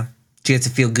 Yeah. She gets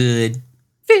to feel good.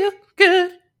 Feel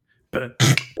good.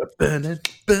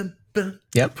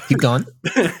 Yep, keep going.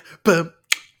 Feel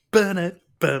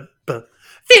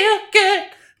good.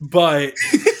 But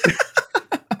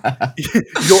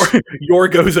Yor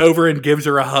goes over and gives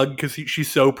her a hug because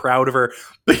she's so proud of her.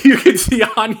 But you can see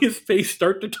Anya's face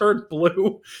start to turn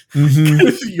blue.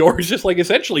 Yor's just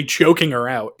essentially choking her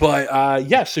out. But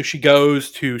so she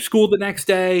goes to school the next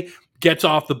day, gets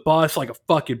off the bus like a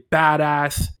fucking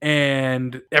badass,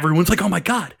 and everyone's like, oh my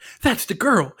god, that's the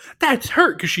girl. That's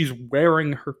her. Because she's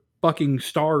wearing her fucking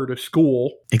star to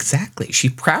school. Exactly.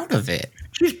 She's proud of it.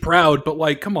 She's proud,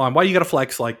 but come on, why you gotta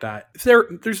flex like that?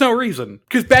 There's no reason.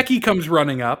 Because Becky comes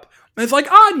running up, and it's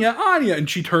like, Anya, and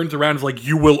she turns around and is like,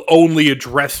 you will only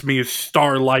address me as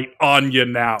Starlight Anya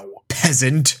now.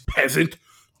 Peasant.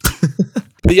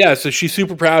 But yeah, so she's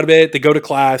super proud of it. They go to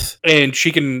class, and she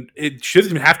doesn't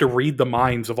even have to read the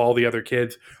minds of all the other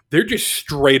kids. They're just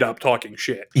straight up talking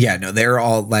shit. Yeah, no, they're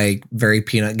all very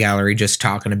peanut gallery, just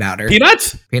talking about her.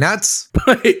 Peanuts.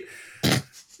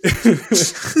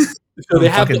 So they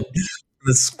have the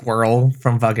squirrel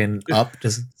from fucking Up,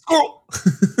 just squirrel.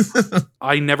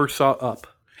 I never saw Up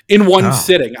in one Oh.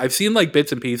 sitting. I've seen like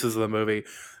bits and pieces of the movie.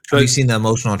 Have you seen the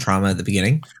emotional trauma at the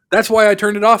beginning? That's why I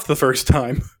turned it off the first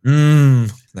time.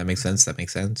 That makes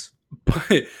sense.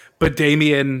 But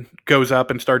Damien goes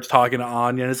up and starts talking to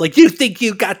Anya and is like, you think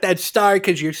you got that star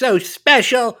because you're so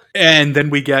special? And then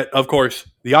we get, of course,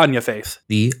 the Anya face.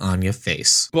 The Anya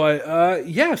face. But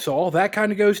yeah, so all that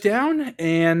kind of goes down.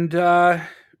 And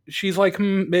she's like,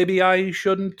 maybe I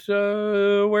shouldn't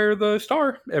wear the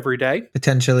star every day.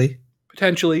 Potentially.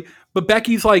 But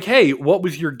Becky's like, hey, what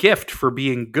was your gift for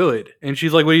being good? And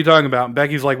she's like, what are you talking about? And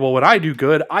Becky's like, well, when I do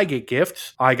good, I get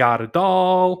gifts. I got a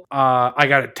doll. I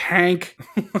got a tank.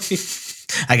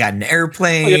 I got an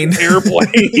airplane.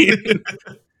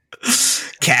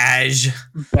 Cash.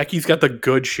 Becky's got the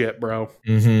good shit, bro.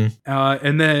 Mm-hmm.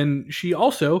 And then she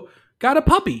also got a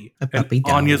puppy. A puppy and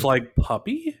dog. Anya's like,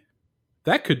 puppy?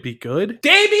 That could be good.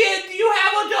 Damien, do you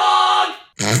have a dog?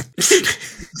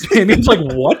 Damien's like,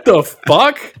 what the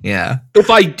fuck? Yeah.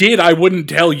 If I did, I wouldn't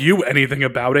tell you anything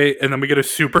about it. And then we get a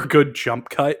super good jump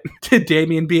cut to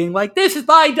Damien being like, this is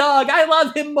my dog. I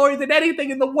love him more than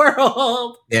anything in the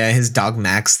world. Yeah, his dog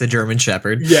Max, the German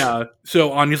Shepherd. Yeah.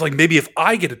 So Anya's like, maybe if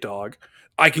I get a dog,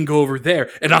 I can go over there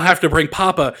and I'll have to bring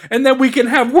Papa and then we can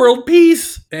have world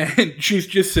peace. And she's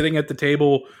just sitting at the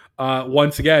table.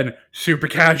 Once again, super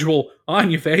casual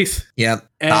Anya face. Yep.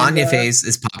 And, the Anya face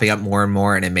is popping up more and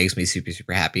more, and it makes me super,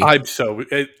 super happy. I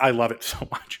love it so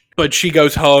much. But she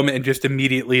goes home and just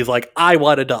immediately is like, I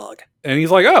want a dog. And he's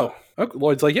like, oh.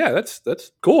 Lloyd's like, yeah,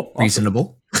 that's cool. Awesome.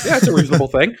 Reasonable. Yeah, it's a reasonable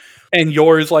thing. And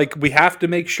yours, like, we have to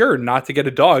make sure not to get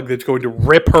a dog that's going to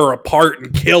rip her apart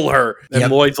and kill her.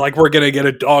 And Lloyd's like, we're going to get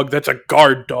a dog that's a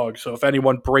guard dog. So if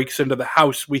anyone breaks into the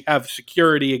house, we have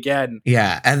security again.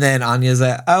 Yeah. And then Anya's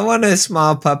like, I want a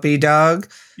small puppy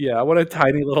dog. Yeah, I want a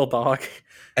tiny little dog.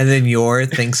 And then Yor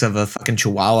thinks of a fucking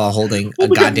chihuahua holding a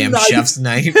goddamn chef's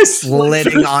knife,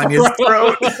 slitting Anya's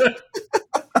throat.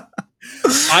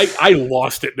 I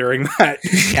lost it during that.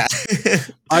 Yeah.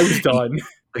 I was done.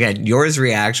 Again, Yor's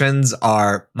reactions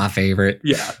are my favorite.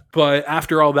 Yeah. But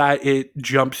after all that, it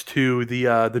jumps to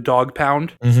the dog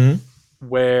pound. Mm-hmm.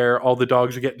 Where all the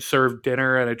dogs are getting served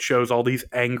dinner, and it shows all these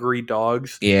angry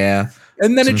dogs. Yeah.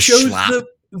 And then it shows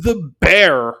the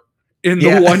bear in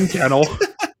the one kennel.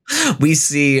 We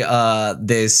see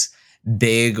this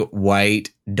big white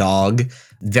dog,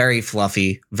 very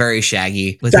fluffy, very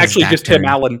shaggy. It's actually just Tim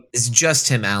Allen. It's just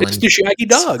Tim Allen. It's the shaggy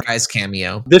dog. Surprise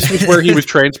cameo. This was where he was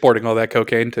transporting all that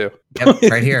cocaine to. Yep,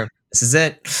 right here. This is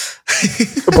it.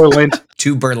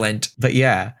 To Berlin. But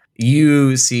yeah,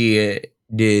 you see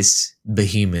this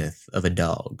behemoth of a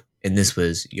dog, and this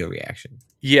was your reaction.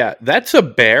 Yeah, that's a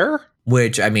bear?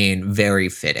 Which, I mean, very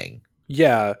fitting.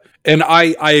 Yeah, and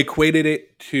I equated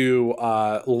it to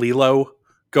Lilo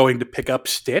going to pick up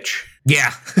Stitch.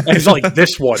 Yeah. And it's like,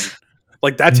 this one.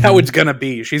 Like, that's how it's going to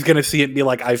be. She's going to see it and be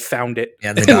like, I found it.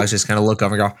 Yeah, the dog's just going to look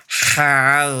over and go,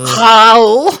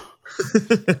 how?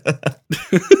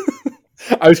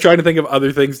 I was trying to think of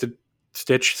other things that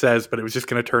Stitch says, but it was just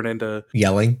going to turn into...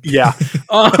 yelling. Yeah.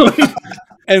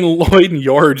 And Lloyd and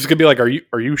Yor are just going to be like,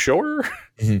 are you sure?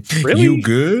 Mm-hmm. Really? You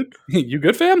good? You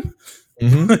good, fam?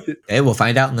 Mm-hmm. Hey, we'll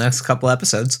find out in the next couple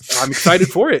episodes. I'm excited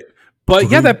for it.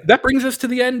 But yeah, that brings us to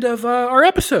the end of our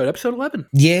episode 11.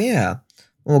 Yeah.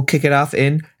 We'll kick it off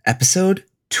in episode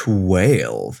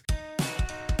 12.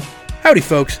 Howdy,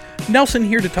 folks. Nelson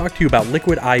here to talk to you about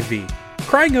Liquid IV.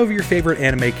 Crying over your favorite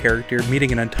anime character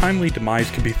meeting an untimely demise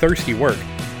can be thirsty work.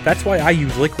 That's why I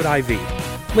use Liquid IV.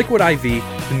 Liquid IV, the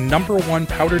 #1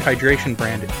 powdered hydration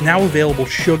brand, is now available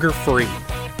sugar-free.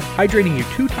 Hydrating you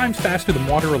 2 times faster than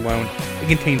water alone, it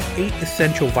contains 8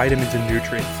 essential vitamins and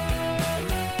nutrients.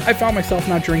 I found myself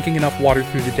not drinking enough water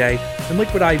through the day, and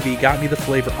Liquid IV got me the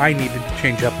flavor I needed to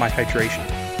change up my hydration.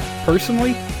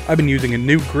 Personally, I've been using a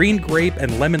new green grape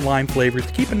and lemon lime flavors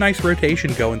to keep a nice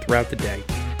rotation going throughout the day.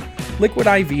 Liquid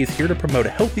IV is here to promote a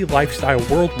healthy lifestyle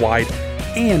worldwide,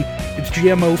 and it's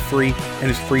GMO-free and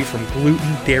is free from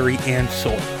gluten, dairy, and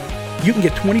soy. You can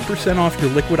get 20% off your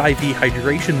Liquid IV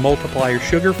Hydration Multiplier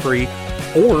sugar-free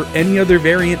or any other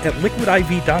variant at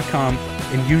liquidiv.com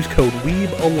and use code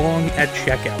WEEBALONG at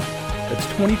checkout. That's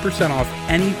 20% off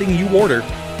anything you order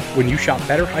when you shop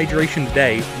Better Hydration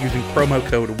today using promo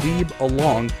code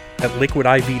WEEBALONG at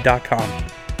liquidiv.com.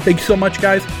 Thanks so much,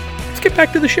 guys. Let's get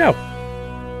back to the show.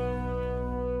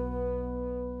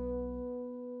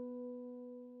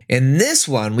 In this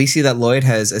one, we see that Lloyd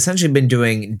has essentially been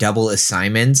doing double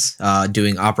assignments,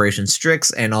 doing Operation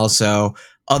Strix and also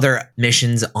other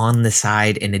missions on the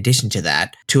side in addition to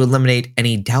that to eliminate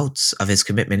any doubts of his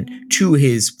commitment to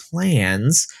his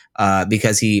plans,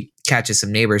 because he catches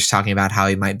some neighbors talking about how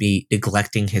he might be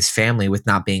neglecting his family with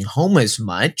not being home as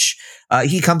much.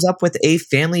 He comes up with a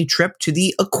family trip to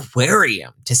the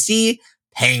aquarium to see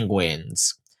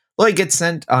penguins. Lloyd gets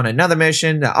sent on another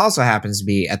mission that also happens to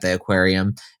be at the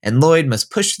aquarium, and Lloyd must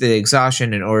push through the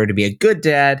exhaustion in order to be a good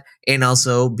dad and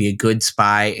also be a good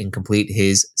spy and complete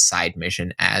his side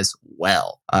mission as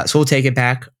well. So we'll take it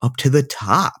back up to the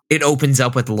top. It opens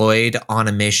up with Lloyd on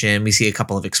a mission. We see a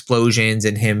couple of explosions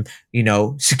and him,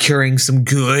 securing some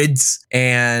goods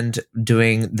and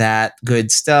doing that good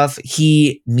stuff.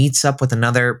 He meets up with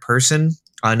another person,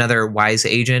 another wise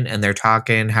agent, and they're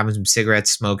talking, having some cigarettes,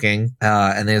 smoking.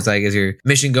 And they was like, is your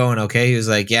mission going okay? He was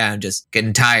like, yeah, I'm just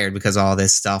getting tired because of all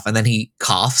this stuff. And then he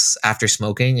coughs after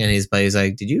smoking, and his buddy's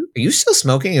like, are you still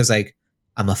smoking? He was like,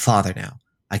 I'm a father now.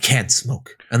 I can't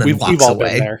smoke. And then We've walks all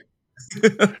away. been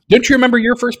there. Don't you remember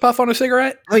your first puff on a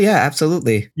cigarette? Oh, yeah,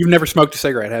 absolutely. You've never smoked a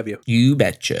cigarette, have you? You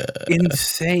betcha.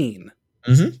 Insane.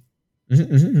 Mm-hmm.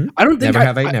 Mm-hmm. I don't think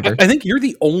Never. I think you're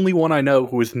the only one I know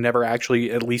who has never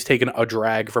actually at least taken a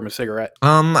drag from a cigarette.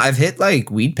 I've hit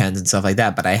like weed pens and stuff like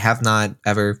that, but I have not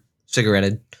ever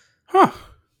cigaretted. Huh.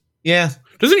 Yeah.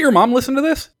 Doesn't your mom listen to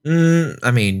this?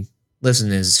 I mean,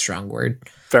 listen is a strong word.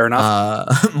 Fair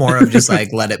enough. More of just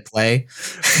like let it play.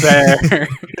 Fair.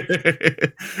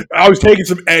 I was taking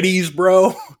some Eddies,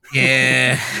 bro.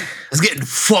 Yeah. I was getting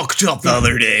fucked up the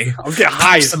other day. I was getting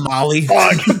high. Some Molly.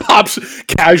 Pops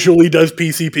casually does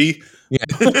PCP. Yeah.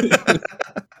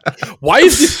 Why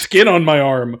is this skin on my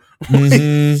arm?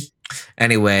 Mm-hmm.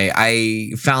 Anyway,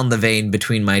 I found the vein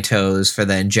between my toes for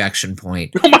the injection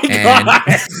point. Oh my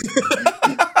god!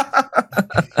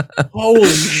 Holy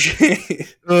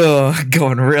shit!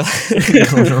 Going real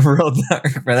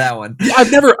dark for that one.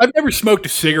 I've never smoked a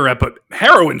cigarette, but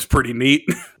heroin's pretty neat.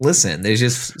 Listen, there's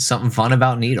just something fun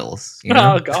about needles. You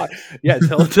know? Oh god, yeah.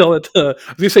 Tell it. I was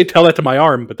gonna say tell that to my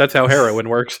arm, but that's how heroin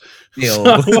works. So,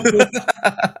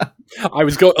 I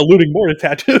was alluding more to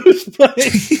tattoos, but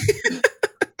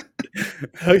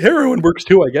heroin works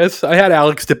too. I guess I had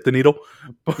Alex dip the needle.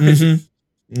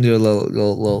 Mm-hmm. Do a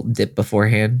little dip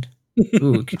beforehand.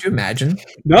 Ooh, could you imagine?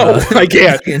 No, I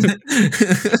can't.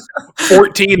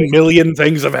 14 million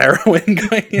things of heroin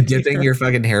going dipping your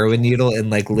fucking heroin needle in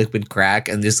like liquid crack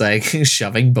and just like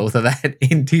shoving both of that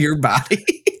into your body.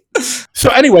 So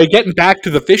anyway, getting back to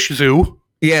the fish zoo.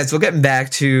 Yeah, so getting back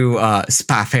to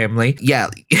Spy Family. Yeah,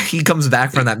 he comes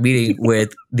back from that meeting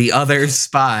with the other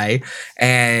spy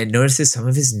and notices some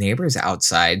of his neighbors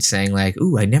outside saying like,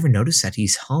 ooh, I never noticed that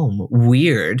he's home.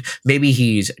 Weird. Maybe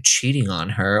he's cheating on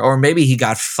her, or maybe he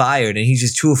got fired and he's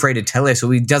just too afraid to tell her, so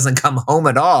he doesn't come home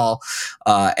at all.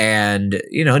 And,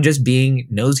 just being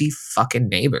nosy fucking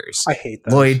neighbors. I hate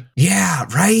that. Lloyd, yeah,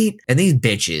 right? And these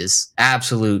bitches,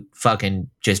 absolute fucking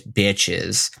just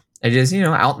bitches. They're just,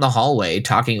 out in the hallway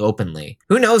talking openly.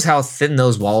 Who knows how thin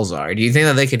those walls are? Do you think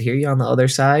that they could hear you on the other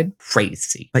side?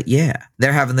 Crazy. But yeah,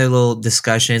 they're having their little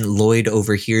discussion. Lloyd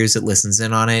overhears it, listens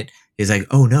in on it. He's like,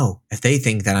 oh no, if they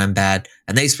think that I'm bad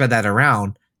and they spread that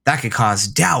around, that could cause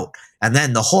doubt. And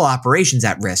then the whole operation's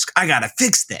at risk. I gotta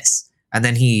fix this. And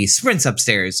then he sprints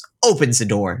upstairs, opens the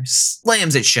door,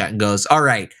 slams it shut and goes, all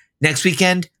right, next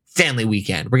weekend, family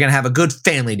weekend. We're going to have a good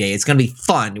family day. It's going to be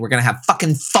fun. We're going to have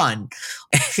fucking fun.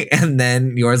 And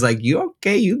then yours like, you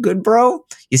okay? You good, bro?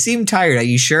 You seem tired. Are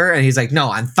you sure? And he's like,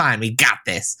 no, I'm fine. We got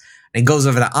this. And he goes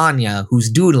over to Anya, who's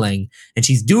doodling, and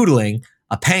she's doodling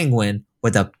a penguin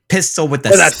with a pistol with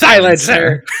a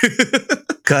silencer.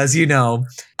 Because,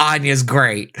 Anya's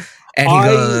great. And he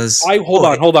goes, hold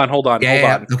on.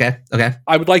 Yeah. Okay.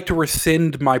 I would like to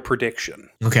rescind my prediction.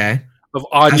 Okay. Of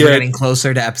Anya. We're getting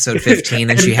closer to episode 15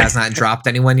 and she has not dropped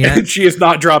anyone yet. And she has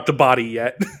not dropped a body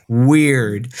yet.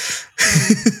 Weird.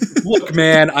 Look,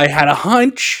 man, I had a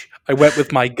hunch. I went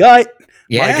with my gut.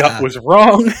 Yeah. My gut was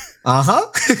wrong.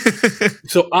 Uh-huh.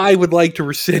 So I would like to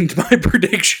rescind my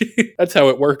prediction. That's how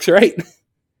it works, right?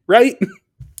 Right?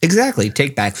 Exactly.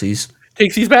 Take back, please.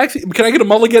 Takes these back. Can I get a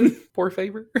mulligan? For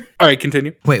favor. All right,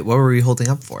 continue. Wait, what were we holding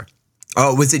up for?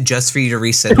 Oh, was it just for you to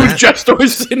rescind that? It was just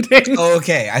rescinding. Oh,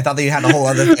 okay. I thought that you had a whole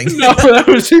other thing. No, that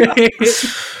was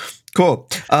it. Cool.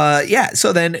 Yeah,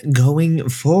 so then going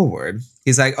forward,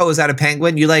 he's like, oh, is that a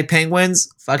penguin? You like penguins?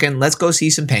 Fucking let's go see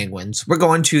some penguins. We're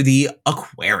going to the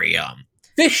aquarium.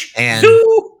 Fish and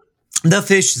zoo. The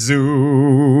fish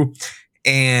zoo.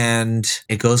 And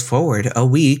it goes forward a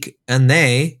week and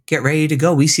they get ready to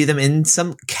go. We see them in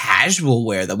some casual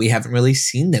wear that we haven't really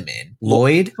seen them in.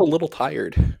 Lloyd? A little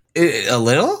tired. A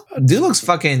little? Dude looks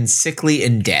fucking sickly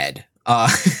and dead.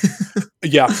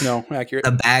 Yeah, no, accurate.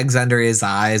 The bags under his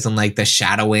eyes and like the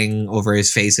shadowing over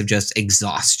his face of just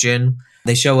exhaustion.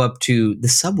 They show up to the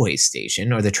subway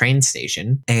station or the train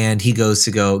station, and he goes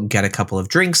to go get a couple of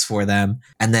drinks for them.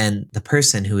 And then the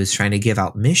person who is trying to give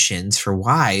out missions for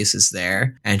Wise is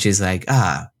there. And she's like,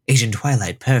 Agent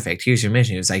Twilight, perfect. Here's your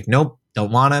mission. He was like, nope,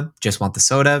 don't wanna. Just want the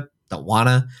soda. Don't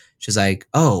wanna. She's like,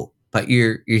 oh, but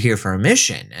you're here for a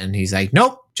mission. And he's like,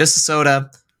 nope, just a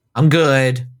soda. I'm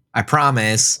good. I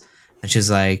promise. And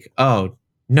she's like, oh,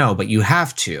 no, but you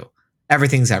have to.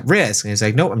 Everything's at risk. And he's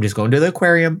like, nope, I'm just going to the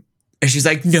aquarium. And she's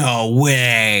like, no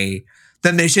way.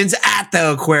 The mission's at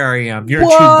the aquarium. You're too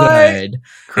good.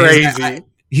 Crazy.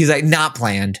 He's like, not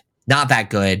planned. Not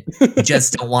that good.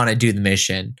 Just don't want to do the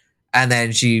mission. And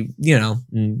then she,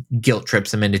 guilt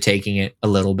trips him into taking it a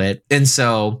little bit. And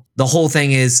so the whole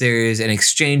thing is there's an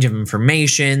exchange of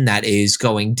information that is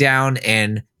going down,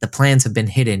 and the plans have been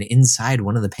hidden inside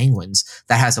one of the penguins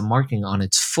that has a marking on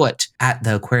its foot at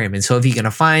the aquarium. And so if he can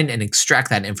find and extract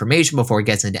that information before it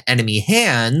gets into enemy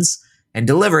hands and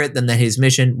deliver it, then his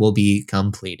mission will be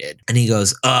completed. And he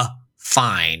goes,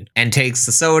 fine, and takes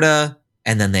the soda.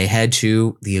 And then they head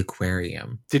to the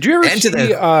aquarium. Did you ever see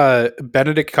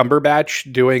Benedict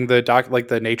Cumberbatch doing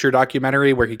the nature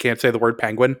documentary where he can't say the word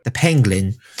penguin? The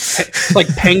penguin. Like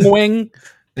penguin?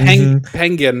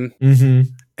 Penguin.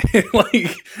 Mm-hmm.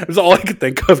 Like, it was all I could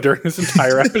think of during this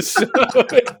entire episode.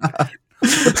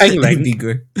 The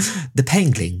penguin. The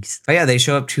penguins. But yeah, they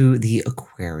show up to the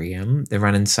aquarium. They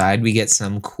run inside. We get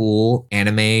some cool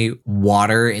anime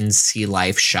water and sea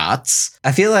life shots.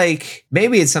 I feel like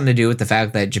maybe it's something to do with the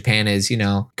fact that Japan is,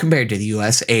 compared to the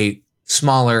US, a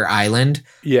smaller island.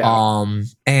 Yeah.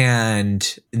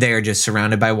 And they're just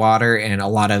surrounded by water, and a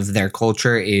lot of their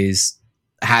culture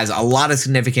has a lot of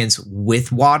significance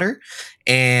with water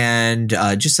and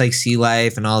just like sea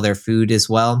life and all their food as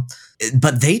well.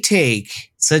 But they take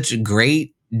such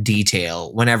great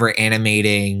detail whenever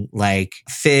animating like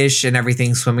fish and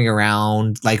everything swimming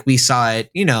around. Like we saw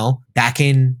it, back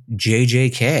in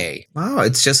JJK. Oh,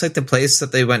 it's just like the place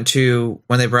that they went to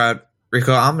when they brought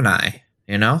Riko Amanai,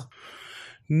 No.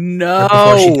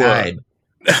 Before she died.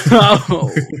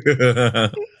 No.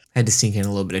 I had to sink in a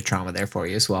little bit of trauma there for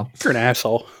you as well. You're an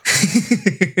asshole.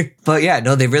 But yeah,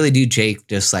 no, they really do, Jake.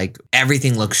 Just like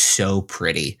everything looks so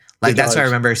pretty. Like that's what I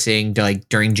remember seeing like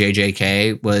during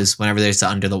JJK was whenever there's the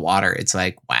under the water. It's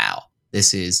like, wow,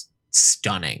 this is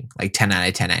stunning. Like 10 out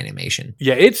of 10 animation.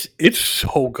 Yeah, it's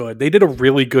so good. They did a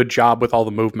really good job with all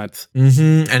the movements.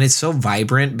 Mm-hmm. And it's so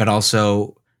vibrant, but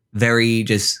also very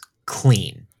just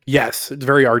clean. Yes, it's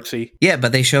very artsy. Yeah,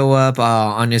 but they show up.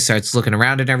 Anya starts looking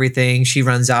around and everything. She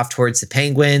runs off towards the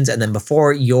penguins. And then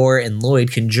before Yor and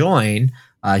Lloyd can join,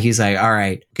 he's like, all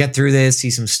right, get through this,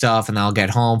 see some stuff, and then I'll get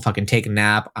home, fucking take a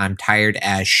nap. I'm tired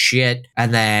as shit.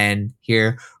 And then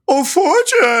hear, oh,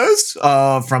 Fortress,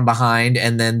 from behind.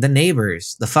 And then the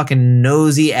neighbors, the fucking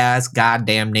nosy ass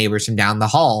goddamn neighbors from down the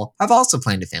hall, have also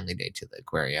planned a family day to the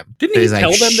aquarium. Didn't he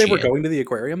tell them they were going to the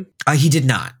aquarium? He did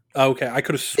not. Okay, I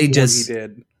could have sworn he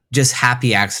did. Just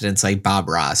happy accidents like Bob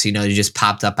Ross, he just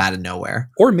popped up out of nowhere.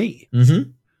 Or me.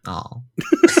 Mm-hmm. Oh.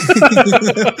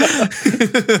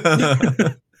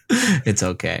 It's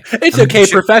okay. It's okay,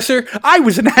 Professor. I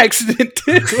was an accident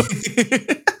too.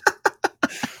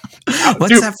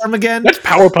 What's that from again? That's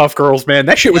Powerpuff Girls, man.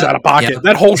 That shit was out of pocket.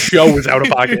 That whole show was out of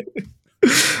pocket.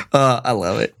 I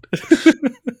love it.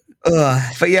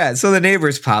 But yeah, so the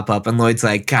neighbors pop up and Lloyd's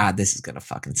like, God, this is going to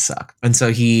fucking suck. And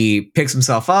so he picks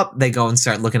himself up. They go and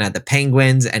start looking at the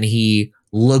penguins, and he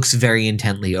looks very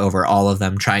intently over all of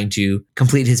them, trying to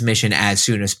complete his mission as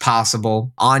soon as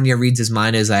possible. Anya reads his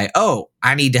mind as like, oh,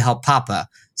 I need to help Papa.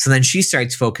 So then she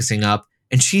starts focusing up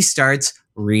and she starts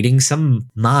reading some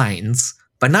minds,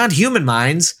 but not human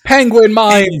minds. Penguin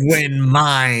minds. Penguin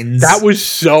minds. That was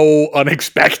so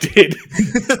unexpected.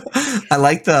 I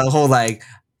like the whole like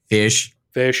fish.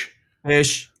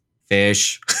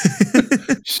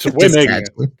 Swimming.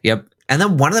 Yep. And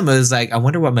then one of them was like, I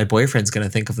wonder what my boyfriend's going to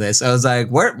think of this. I was like,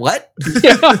 what?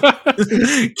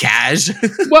 Cash.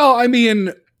 Well, I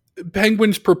mean,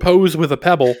 penguins propose with a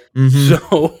pebble. Mm-hmm.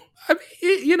 So, I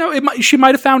mean, she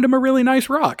might have found him a really nice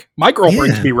rock. My girl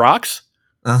brings me rocks.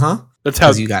 Uh-huh. That's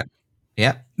how you got.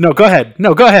 Yeah. No, go ahead. Yeah,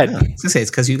 I was going to say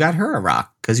it's because you got her a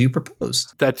rock because you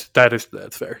proposed. That's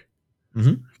fair.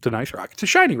 Mm-hmm. It's a nice rock. It's a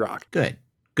shiny rock.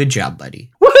 Good job,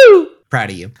 buddy. Woohoo! Proud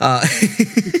of you.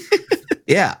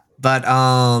 Yeah. But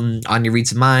Anya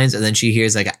reads some minds, and then she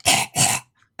hears like a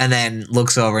and then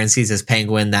looks over and sees this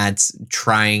penguin that's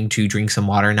trying to drink some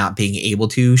water, not being able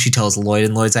to. She tells Lloyd,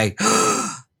 and Lloyd's like,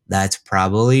 that's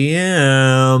probably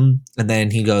him. And then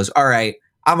he goes, all right,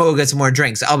 I'm going to go get some more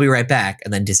drinks. I'll be right back.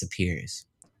 And then disappears.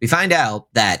 We find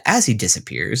out that as he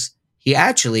disappears, he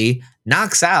actually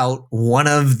knocks out one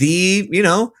of the,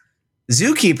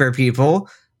 zookeeper people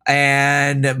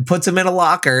and puts him in a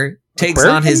locker, takes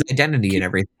on his identity and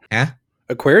everything. Yeah.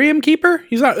 Aquarium keeper?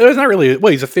 He's not really,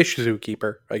 well, he's a fish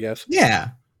zookeeper, I guess. Yeah.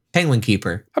 Penguin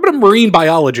keeper. How about a marine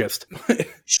biologist?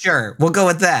 Sure, we'll go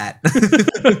with that.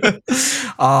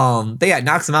 But yeah,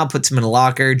 knocks him out, puts him in a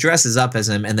locker, dresses up as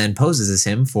him, and then poses as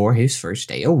him for his first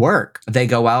day of work. They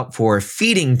go out for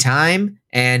feeding time,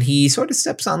 and he sort of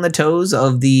steps on the toes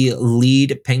of the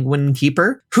lead penguin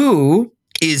keeper, who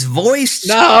is voiced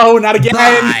No, not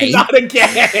again. Not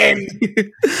again.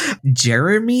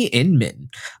 Jeremy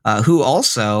Inman, who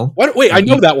also... What? Wait, I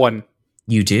know that one.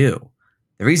 You do.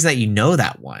 The reason that you know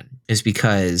that one is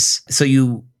because... So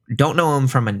you don't know him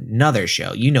from another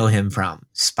show. You know him from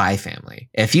Spy Family.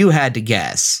 If you had to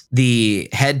guess the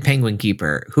head penguin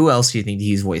keeper, who else do you think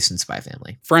he's voiced in Spy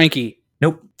Family? Frankie.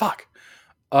 Nope. Fuck.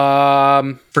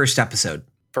 First episode.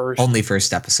 Only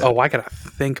first episode. Oh, I gotta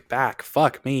think back.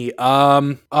 Fuck me. The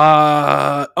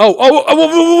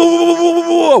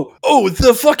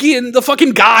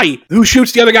fucking guy who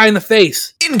shoots the other guy in the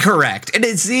face. Incorrect. It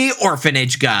is the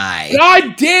orphanage guy.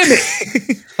 God damn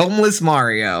it. Homeless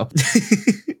Mario.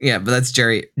 Yeah, but that's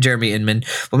Jeremy Inman.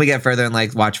 When we get further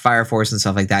and watch Fire Force and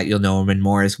stuff like that, you'll know him in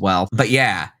more as well. But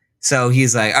yeah. So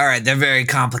he's like, all right, they're very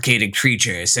complicated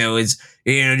creatures. So it's,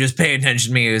 just pay attention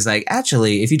to me. He was like,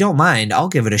 actually, if you don't mind, I'll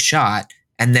give it a shot.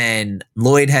 And then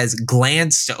Lloyd has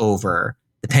glanced over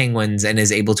the penguins and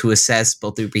is able to assess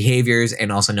both their behaviors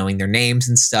and also knowing their names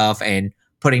and stuff and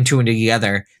putting two and two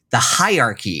together, the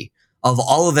hierarchy of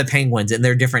all of the penguins in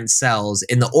their different cells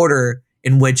in the order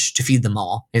in which to feed them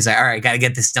all. He's like, all right, got to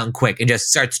get this done quick, and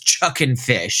just starts chucking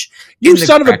fish. You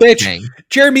son of a bitch. Thing.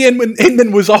 Jeremy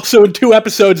Inman was also in 2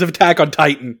 episodes of Attack on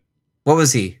Titan. What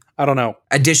was he? I don't know.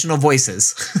 Additional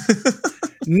voices.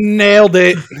 Nailed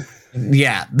it.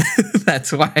 Yeah,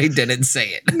 that's why I didn't say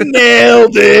it.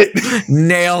 Nailed it.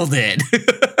 Nailed it.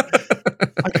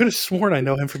 I could have sworn I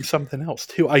know him from something else,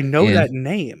 too. I know that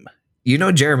name. You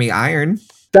know Jeremy Iron.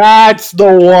 That's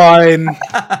the one.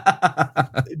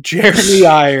 Jeremy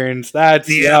Irons.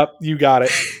 Yep, you got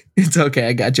it. It's okay.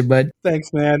 I got you, bud.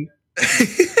 Thanks, man.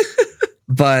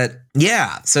 But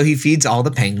yeah, so he feeds all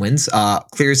the penguins,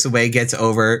 clears the way, gets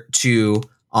over to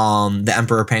the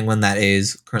emperor penguin that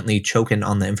is currently choking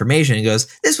on the information. He goes,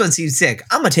 this one seems sick.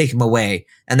 I'm going to take him away.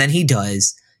 And then he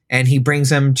does. And he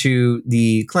brings him to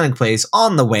the clinic place.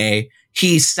 On the way,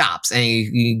 he stops and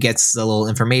he gets the little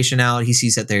information out. He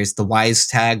sees that there's the wise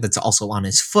tag that's also on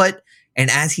his foot. And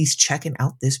as he's checking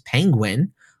out this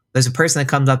penguin, there's a person that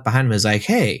comes up behind him and is like,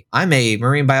 hey, I'm a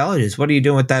marine biologist. What are you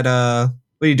doing with that?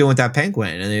 What are you doing with that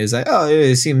penguin? And he was like, oh,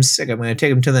 it seems sick. I'm going to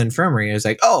take him to the infirmary. And I was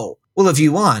like, oh, well, if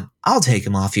you want, I'll take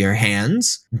him off your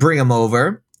hands, bring him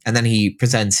over. And then he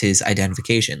presents his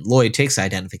identification. Lloyd takes the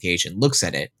identification, looks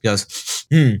at it, goes,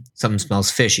 something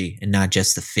smells fishy and not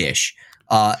just the fish.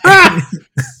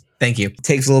 Thank you.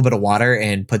 Takes a little bit of water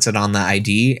and puts it on the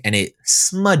ID and it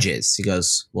smudges. He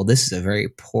goes, well, this is a very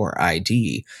poor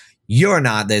ID. You're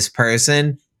not this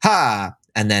person. Ha!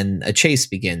 And then a chase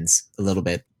begins a little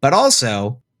bit. But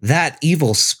also, that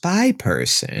evil spy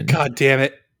person. God damn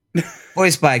it.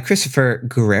 Voiced by Christopher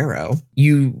Guerrero.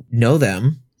 You know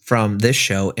them from this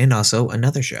show and also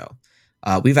another show.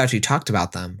 We've actually talked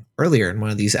about them earlier in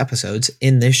one of these episodes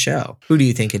in this show. Who do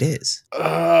you think it is?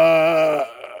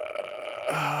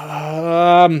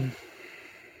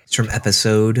 It's from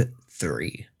episode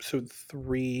 3.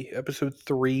 Episode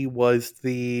 3 was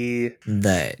the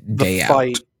day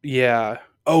fight. Out. Yeah.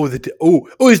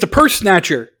 It's the purse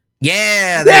snatcher.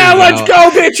 Yeah. Let's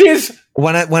go, bitches.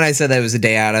 When I said that it was a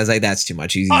day out, I was like, that's too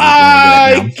much.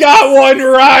 I got one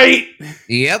right.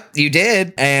 Yep, you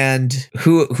did. And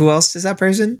who else is that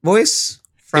person voice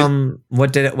from?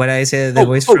 What did I say the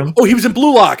voice from? Oh, he was in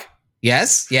Blue Lock.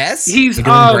 Yes. He's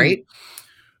doing great.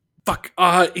 Fuck.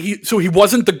 He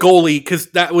wasn't the goalie because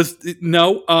that was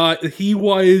he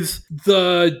was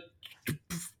the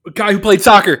guy who played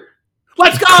soccer.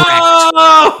 Let's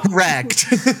go! Correct.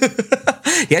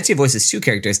 He actually voices 2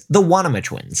 characters, the Wanama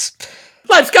twins.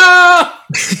 Let's go!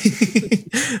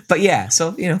 But yeah,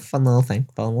 so fun little thing.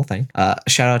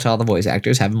 Shout out to all the voice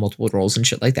actors having multiple roles and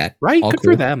shit like that. Right, all good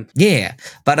cool. for them. Yeah,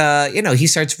 but he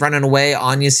starts running away.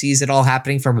 Anya sees it all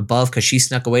happening from above because she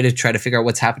snuck away to try to figure out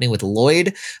what's happening with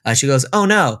Lloyd. She goes, "Oh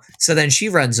no!" So then she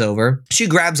runs over. She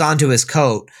grabs onto his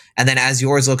coat, and then as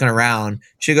Yor's looking around,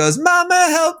 she goes, "Mama,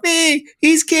 help me!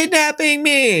 He's kidnapping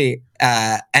me!"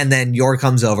 And then Yor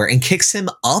comes over and kicks him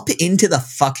up into the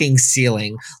fucking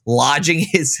ceiling, lodging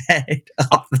his head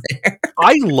up there.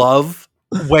 I love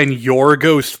when Yor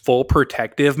goes full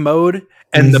protective mode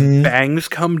and the bangs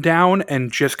come down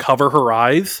and just cover her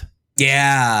eyes.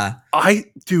 Yeah.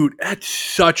 Dude, that's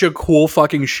such a cool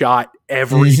fucking shot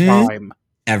every time.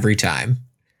 Every time.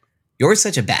 Yor's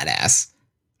such a badass.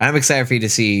 I'm excited for you to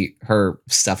see her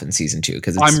stuff in season 2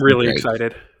 because I'm really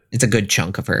excited. It's a good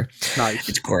chunk of her. Nice.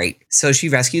 It's great. So she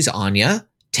rescues Anya,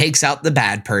 takes out the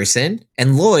bad person,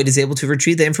 and Lloyd is able to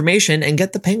retrieve the information and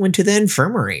get the penguin to the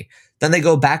infirmary. Then they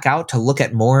go back out to look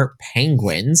at more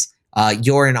penguins.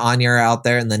 Yor and Anya are out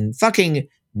there, and then fucking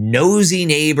nosy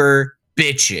neighbor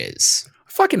bitches.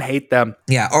 I fucking hate them.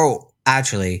 Yeah. Oh,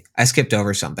 actually, I skipped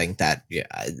over something that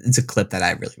it's a clip that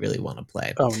I really, really want to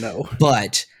play. Oh no.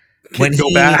 But when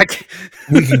go back,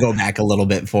 we can go back a little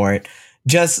bit for it.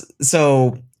 Just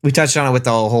so we touched on it with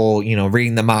the whole,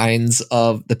 reading the minds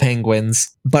of the penguins,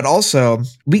 but also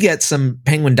we get some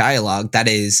penguin dialogue that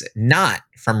is not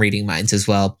from reading minds as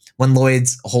well. When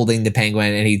Lloyd's holding the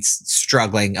penguin and he's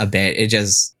struggling a bit,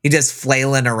 he's just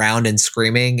flailing around and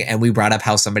screaming. And we brought up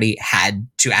how somebody had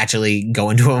to actually go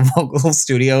into a vocal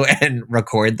studio and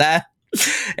record that.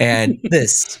 And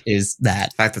this is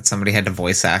that fact that somebody had to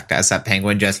voice act as that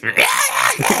penguin just.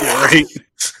 Right.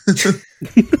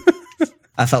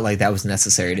 I felt like that was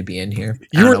necessary to be in here.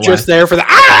 You were just there for the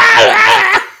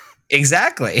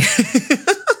exactly.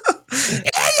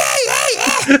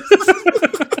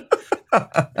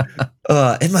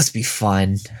 It must be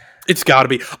fun. It's got to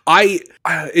be.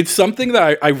 It's something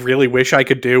that I really wish I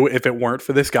could do if it weren't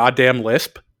for this goddamn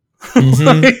lisp.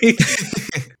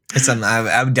 It's something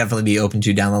I would definitely be open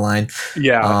to down the line.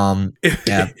 Yeah.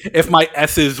 If my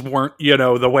S's weren't,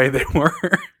 the way they were.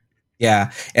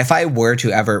 Yeah. If I were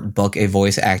to ever book a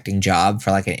voice acting job for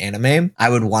like an anime,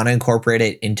 I would want to incorporate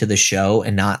it into the show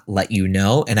and not let you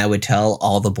know. And I would tell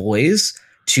all the boys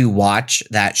to watch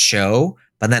that show,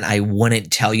 but then I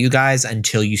wouldn't tell you guys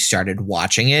until you started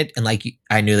watching it. And like,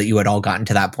 I knew that you had all gotten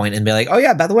to that point and be like, oh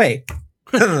yeah, by the way,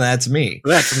 that's me.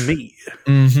 That's me.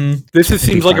 Mm-hmm. This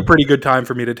seems like a pretty good time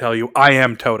for me to tell you I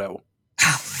am Toto.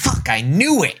 Oh, fuck, I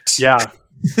knew it. Yeah.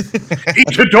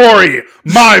 Itadori,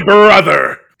 my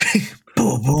brother.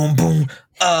 Boom, boom, boom.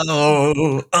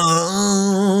 Oh.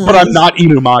 But I'm not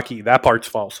Inumaki. That part's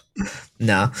false.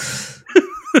 No.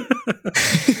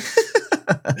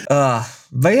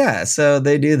 But yeah, so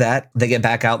they do that. They get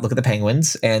back out, look at the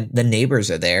penguins, and the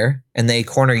neighbors are there, and they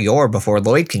corner Yor before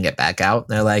Lloyd can get back out.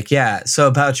 And they're like, yeah, so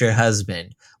about your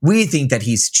husband. We think that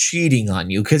he's cheating on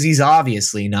you because he's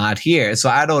obviously not here. So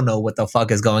I don't know what the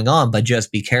fuck is going on, but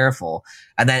just be careful.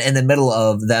 And then in the middle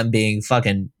of them being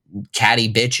fucking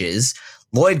catty bitches,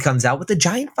 Lloyd comes out with a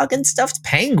giant fucking stuffed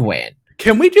penguin.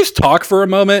 Can we just talk for a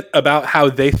moment about how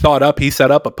they thought he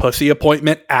set up a pussy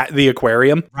appointment at the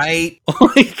aquarium? Right?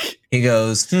 Like, he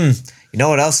goes, you know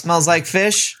what else smells like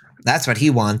fish? That's what he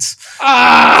wants.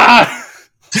 What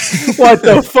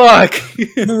the fuck?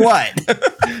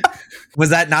 What?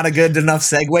 Was that not a good enough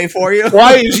segue for you?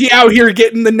 Why is he out here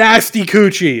getting the nasty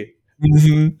coochie?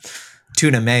 Mm-hmm.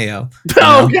 Tuna mayo.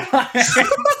 Oh, God.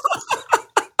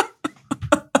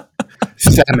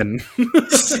 Salmon.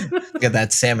 Get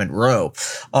that salmon roe.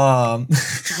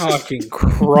 Fucking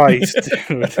Christ,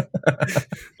 dude.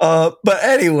 But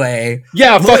anyway.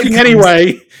 Yeah, fucking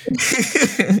anyway.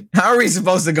 How are we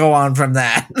supposed to go on from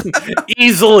that?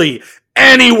 Easily.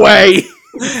 Anyway.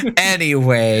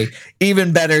 Anyway.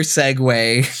 Even better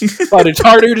segue. But it's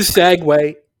harder to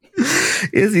segue.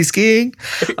 Is he skiing?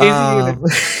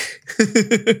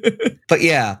 But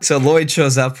yeah, so Lloyd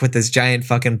shows up with this giant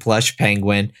fucking plush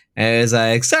penguin and is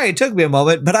like, sorry, it took me a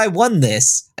moment, but I won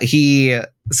this. He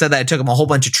said that it took him a whole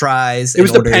bunch of tries. It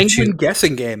was the penguin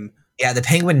guessing game. Yeah, the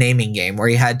penguin naming game where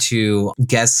he had to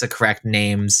guess the correct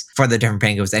names for the different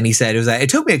penguins. And he said, it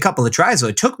took me a couple of tries, so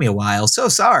it took me a while. So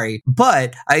sorry.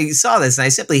 But I saw this and I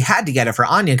simply had to get it for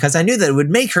Anya because I knew that it would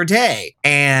make her day.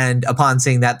 And upon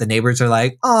seeing that, the neighbors are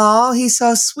like, oh, he's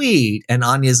so sweet. And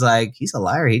Anya's like, he's a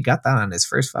liar. He got that on his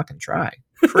first fucking try.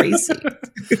 Crazy.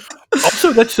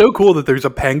 Also, that's so cool that there's a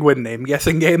penguin name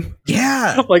guessing game.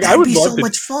 Yeah. Like, I would be love so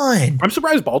much fun. I'm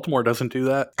surprised Baltimore doesn't do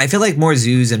that. I feel like more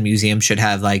zoos and museums should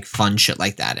have like fun shit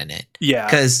like that in it. Yeah.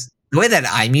 Because the way that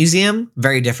iMuseum,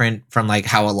 very different from like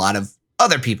how a lot of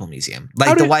other people museum.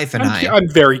 Like the wife and I. I'm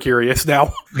very curious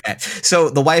now. Okay. So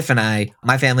the wife and I,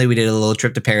 my family, we did a little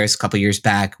trip to Paris a couple years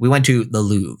back. We went to the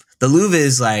Louvre. The Louvre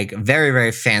is like very,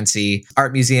 very fancy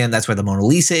art museum. That's where the Mona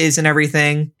Lisa is and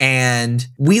everything. And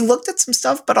we looked at some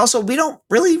stuff, but also we don't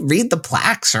really read the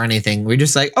plaques or anything. We're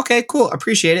just like, okay, cool.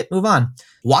 Appreciate it. Move on.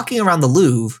 Walking around the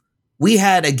Louvre, we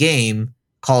had a game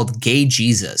called Gay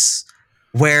Jesus,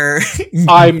 where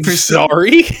I'm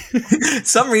sorry.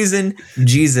 some reason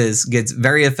Jesus gets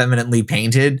very effeminately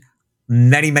painted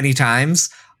many, many times.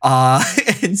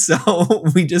 And so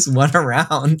we just went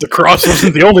around. The cross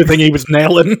wasn't the only thing he was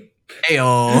nailing.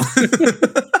 Ayo.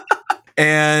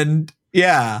 And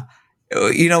yeah,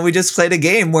 you know, we just played a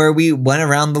game where we went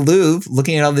around the Louvre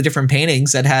looking at all the different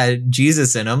paintings that had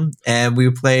Jesus in them, and we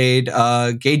played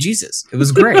Gay Jesus. It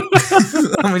was great.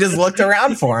 And we just looked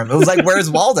around for him. It was like,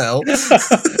 where's Waldo?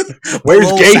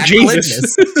 Where's Gay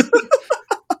Jesus?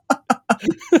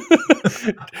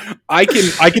 I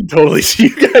can totally see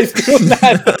you guys doing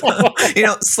that. You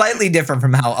know, slightly different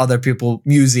from how other people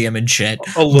museum and shit.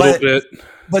 A little bit.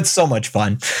 But so much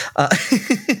fun.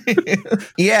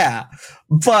 Yeah.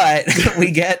 But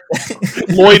we get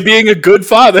Lloyd being a good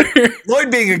father.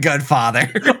 Lloyd being a good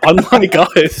father. Unlike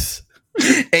us.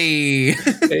 Hey.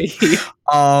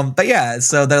 But yeah,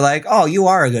 so they're like, oh, you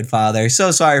are a good father.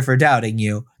 So sorry for doubting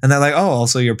you. And they're like, oh,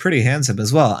 also you're pretty handsome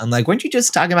as well. I'm like, weren't you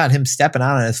just talking about him stepping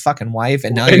out on his fucking wife?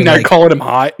 And now you're like, calling him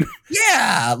hot.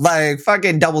 Yeah, like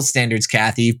fucking double standards,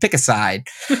 Kathy. Pick a side.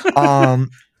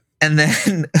 And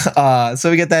then,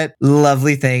 so we get that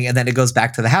lovely thing, and then it goes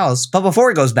back to the house. But before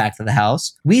it goes back to the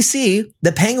house, we see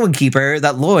the penguin keeper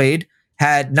that Lloyd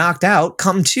had knocked out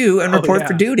come to and report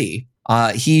for duty.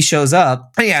 He shows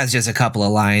up. He has just a couple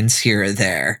of lines here or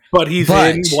there. But he's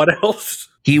in what else?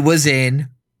 He was in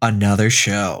another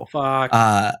show. Fuck.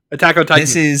 Attack on Titan.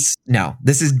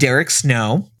 This is Derek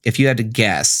Snow. If you had to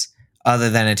guess, other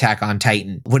than Attack on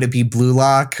Titan, would it be Blue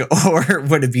Lock or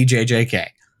would it be JJK?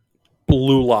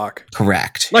 Blue Lock.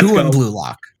 Correct. Let's Who go. in Blue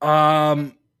Lock?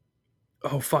 Oh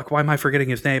fuck, why am I forgetting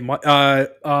his name? God,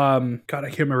 I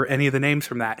can't remember any of the names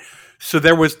from that. So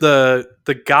there was the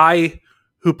guy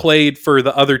who played for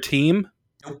the other team.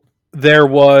 Nope. There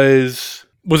was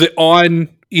it on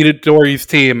Itadori's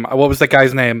team? What was that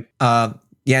guy's name?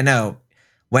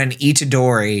 When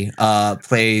Itadori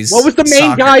plays, what was the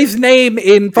main guy's name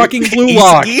in fucking Blue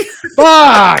Lock?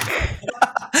 Fuck.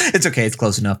 It's okay. It's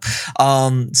close enough.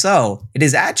 So it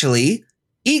is actually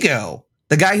Ego,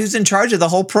 the guy who's in charge of the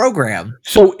whole program.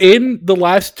 So in the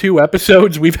last 2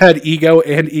 episodes, we've had Ego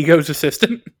and Ego's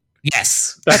assistant.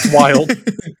 Yes. That's wild.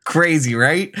 Crazy,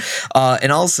 right?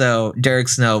 And also, Derek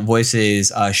Snow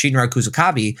voices Shinra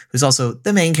Kuzukabe, who's also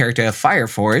the main character of Fire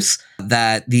Force,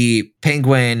 that the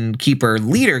Penguin Keeper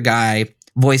leader guy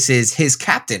voices his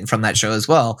captain from that show as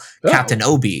well, Captain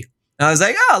Obi. And I was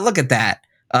like, oh, look at that.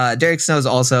 Derek Snow is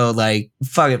also like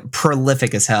fucking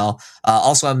prolific as hell.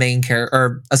 Also a main character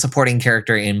or a supporting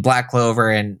character in Black Clover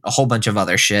and a whole bunch of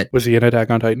other shit. Was he in Attack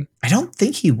on Titan? I don't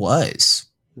think he was.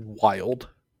 Wild.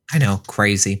 I know,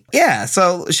 crazy. Yeah,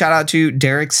 so shout out to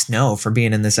Derek Snow for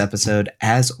being in this episode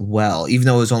as well, even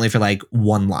though it was only for like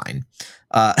one line.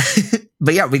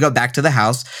 But yeah, we go back to the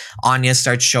house. Anya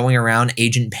starts showing around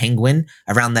Agent Penguin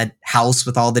around that house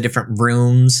with all the different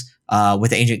rooms.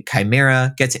 With Agent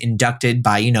Chimera, gets inducted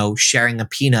by, sharing a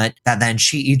peanut that then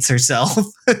she eats herself,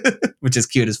 which is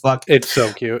cute as fuck. It's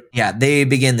so cute. Yeah, they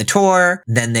begin the tour.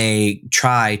 Then they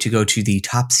try to go to the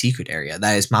top secret area.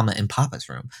 That is Mama and Papa's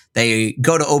room. They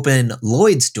go to open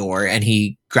Lloyd's door and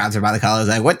he grabs her by the collar. He's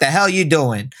like, what the hell are you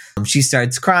doing? She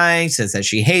starts crying, says that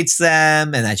she hates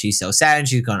them and that she's so sad and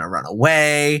she's going to run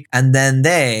away. And then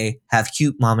they have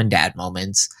cute mom and dad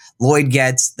moments. Lloyd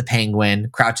gets the penguin,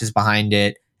 crouches behind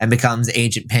it, and becomes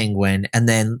Agent Penguin. And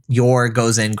then Yor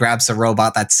goes in, grabs the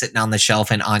robot that's sitting on the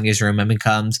shelf in Anya's room and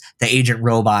becomes the Agent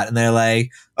Robot. And they're like,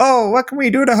 oh, what can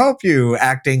we do to help you?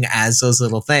 Acting as those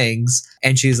little things.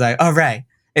 And she's like, all right,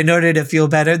 in order to feel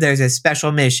better, there's a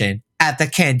special mission at the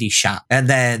candy shop. And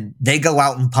then they go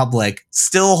out in public,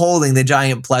 still holding the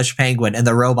giant plush penguin and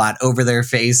the robot over their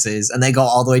faces. And they go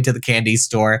all the way to the candy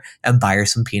store and buy her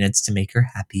some peanuts to make her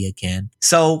happy again.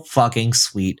 So fucking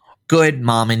sweet. Good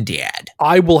mom and dad.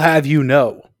 I will have you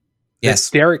know yes,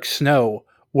 that Derek Snow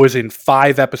was in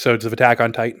 5 episodes of Attack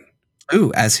on Titan.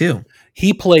 Ooh, as who?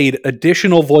 He played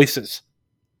additional voices.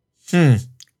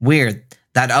 Weird.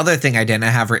 That other thing I didn't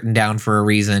have written down for a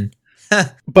reason.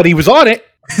 But he was on it.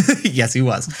 Yes, he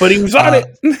was. But he was on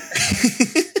it.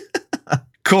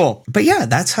 Cool. But yeah,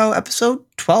 that's how episode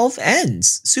 12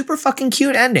 ends. Super fucking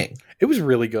cute ending. It was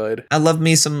really good. I love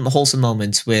me some wholesome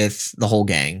moments with the whole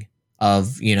gang.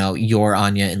 of, your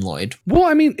Anya and Lloyd. Well,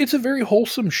 I mean, it's a very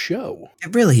wholesome show.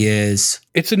 It really is.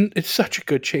 It's such a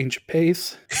good change of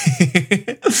pace.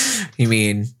 You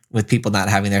mean with people not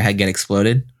having their head get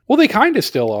exploded? Well, they kind of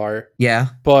still are. Yeah.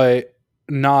 But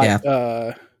not...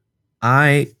 Yeah.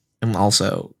 I am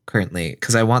also currently,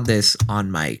 because I want this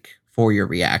on mic for your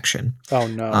reaction. Oh,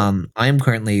 no. I am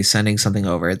currently sending something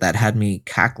over that had me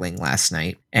cackling last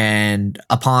night. And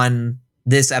upon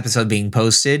this episode being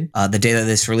posted, the day that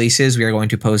this releases, we are going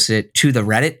to post it to the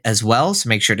Reddit as well. So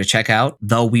make sure to check out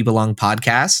the We Belong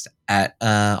podcast at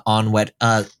on what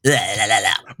Wow,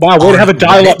 way to have a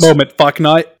dial-up moment,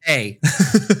 fucknut. Hey.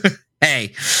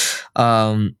 Hey.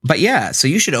 But yeah, so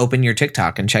you should open your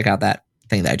TikTok and check out that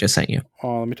thing that I just sent you.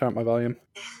 Oh, let me turn up my volume.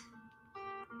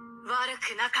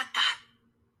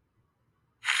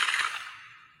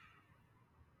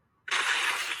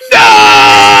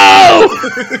 No!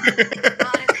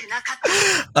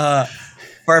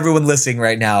 For everyone listening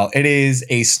right now, it is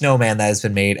a snowman that has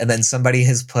been made, and then somebody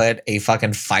has put a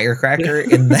fucking firecracker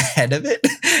in the head of it,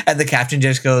 and the caption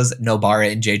just goes,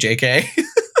 "Nobara and JJK."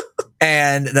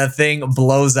 And the thing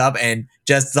blows up, and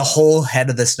just the whole head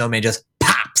of the snowman just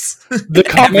pops. The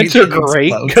comments are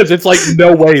great, because it's like,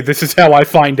 no way, this is how I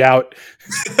find out.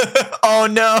 Oh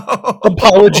no.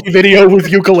 Apology video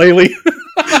with ukulele.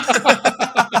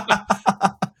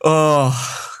 Oh,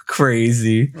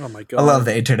 crazy. Oh my God. I love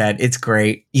the internet. It's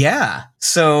great. Yeah.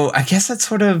 So I guess that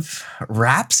sort of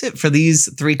wraps it for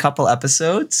these 3 couple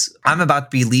episodes. I'm about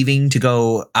to be leaving to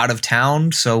go out of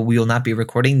town, so we will not be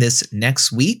recording this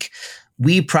next week.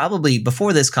 We probably,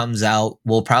 before this comes out,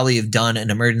 we'll probably have done an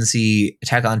emergency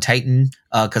Attack on Titan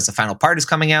because the final part is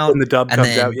coming out. When the dub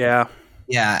comes out, yeah.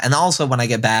 Yeah, and also when I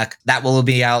get back, that will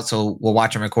be out, so we'll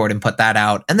watch and record and put that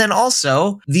out. And then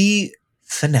also the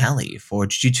finale for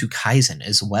Jujutsu Kaisen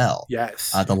as well.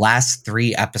 Yes. The last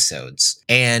 3 episodes.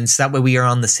 And so that way we are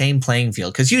on the same playing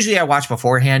field. Because usually I watch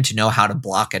beforehand to know how to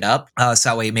block it up. So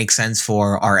that way it makes sense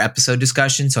for our episode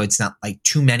discussion. So it's not like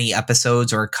too many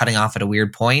episodes or cutting off at a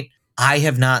weird point. I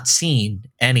have not seen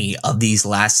any of these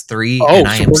last 3. Oh, and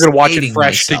so we're going to watch it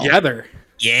fresh together.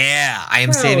 Yeah, I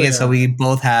am saving it so we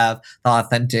both have the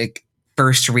authentic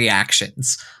first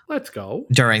reactions. Let's go.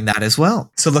 During that as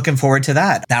well. So looking forward to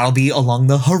that. That'll be along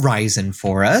the horizon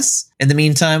for us. In the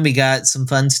meantime, we got some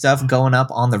fun stuff going up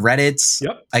on the Reddits.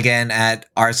 Yep. Again, at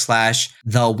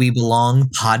r/the We Belong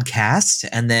podcast.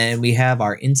 And then we have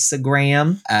our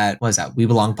Instagram at, what is that? We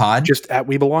Belong Pod? Just at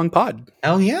We Belong Pod.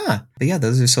 Oh, yeah. But yeah,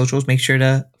 those are socials. Make sure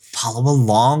to follow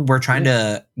along. We're trying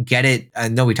to get it. I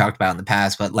know we talked about it in the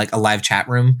past, but like a live chat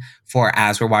room for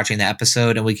as we're watching the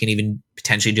episode, and we can even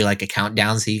potentially do like a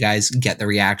countdown so you guys get the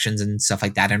reactions and stuff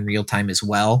like that in real time as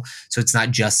well. So it's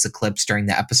not just the clips during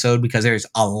the episode, because there's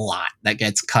a lot that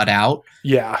gets cut out.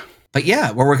 Yeah. But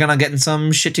yeah, we're working on getting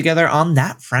some shit together on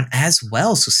that front as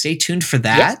well. So stay tuned for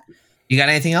that. Yep. You got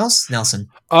anything else, Nelson?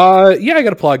 Yeah, I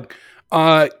got a plug.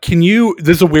 This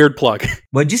is a weird plug.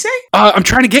 What'd you say? I'm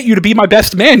trying to get you to be my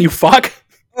best man, you fuck.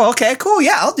 Oh, okay, cool.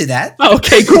 Yeah, I'll do that.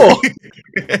 Okay, cool.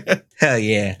 Hell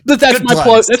yeah. That's my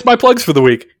plug. That's my plugs for the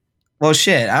week. Well,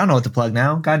 shit, I don't know what to plug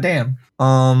now. Goddamn. What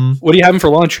are you having for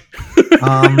lunch?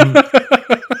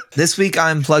 This week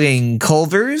I'm plugging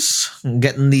Culver's. I'm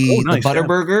getting the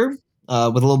Butterburger with a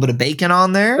little bit of bacon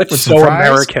on there. That's so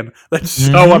American. That's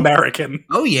so American.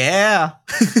 Oh, yeah.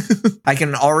 I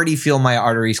can already feel my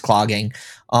arteries clogging.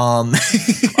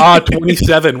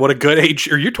 27. What a good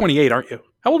age. Or you're 28, aren't you?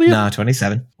 How old are you? No,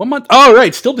 27. What month? Oh,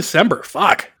 right. Still December.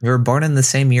 Fuck. We were born in the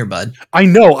same year, bud. I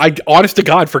know. I, honest to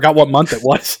God, forgot what month it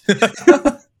was.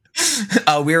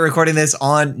 We were recording this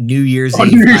on New Year's Eve,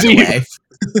 by the way.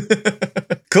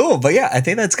 Cool. But yeah, I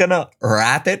think that's going to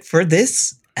wrap it for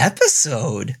this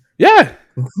episode. Yeah.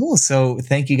 Cool. So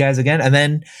thank you guys again. And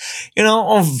then,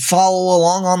 follow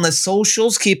along on the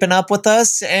socials, keeping up with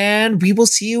us, and we will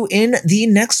see you in the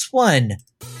next one.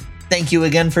 Thank you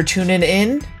again for tuning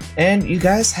in, and you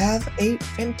guys have a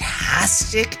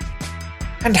fantastic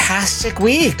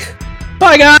week.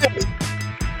 Bye, guys.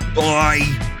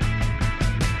 Bye.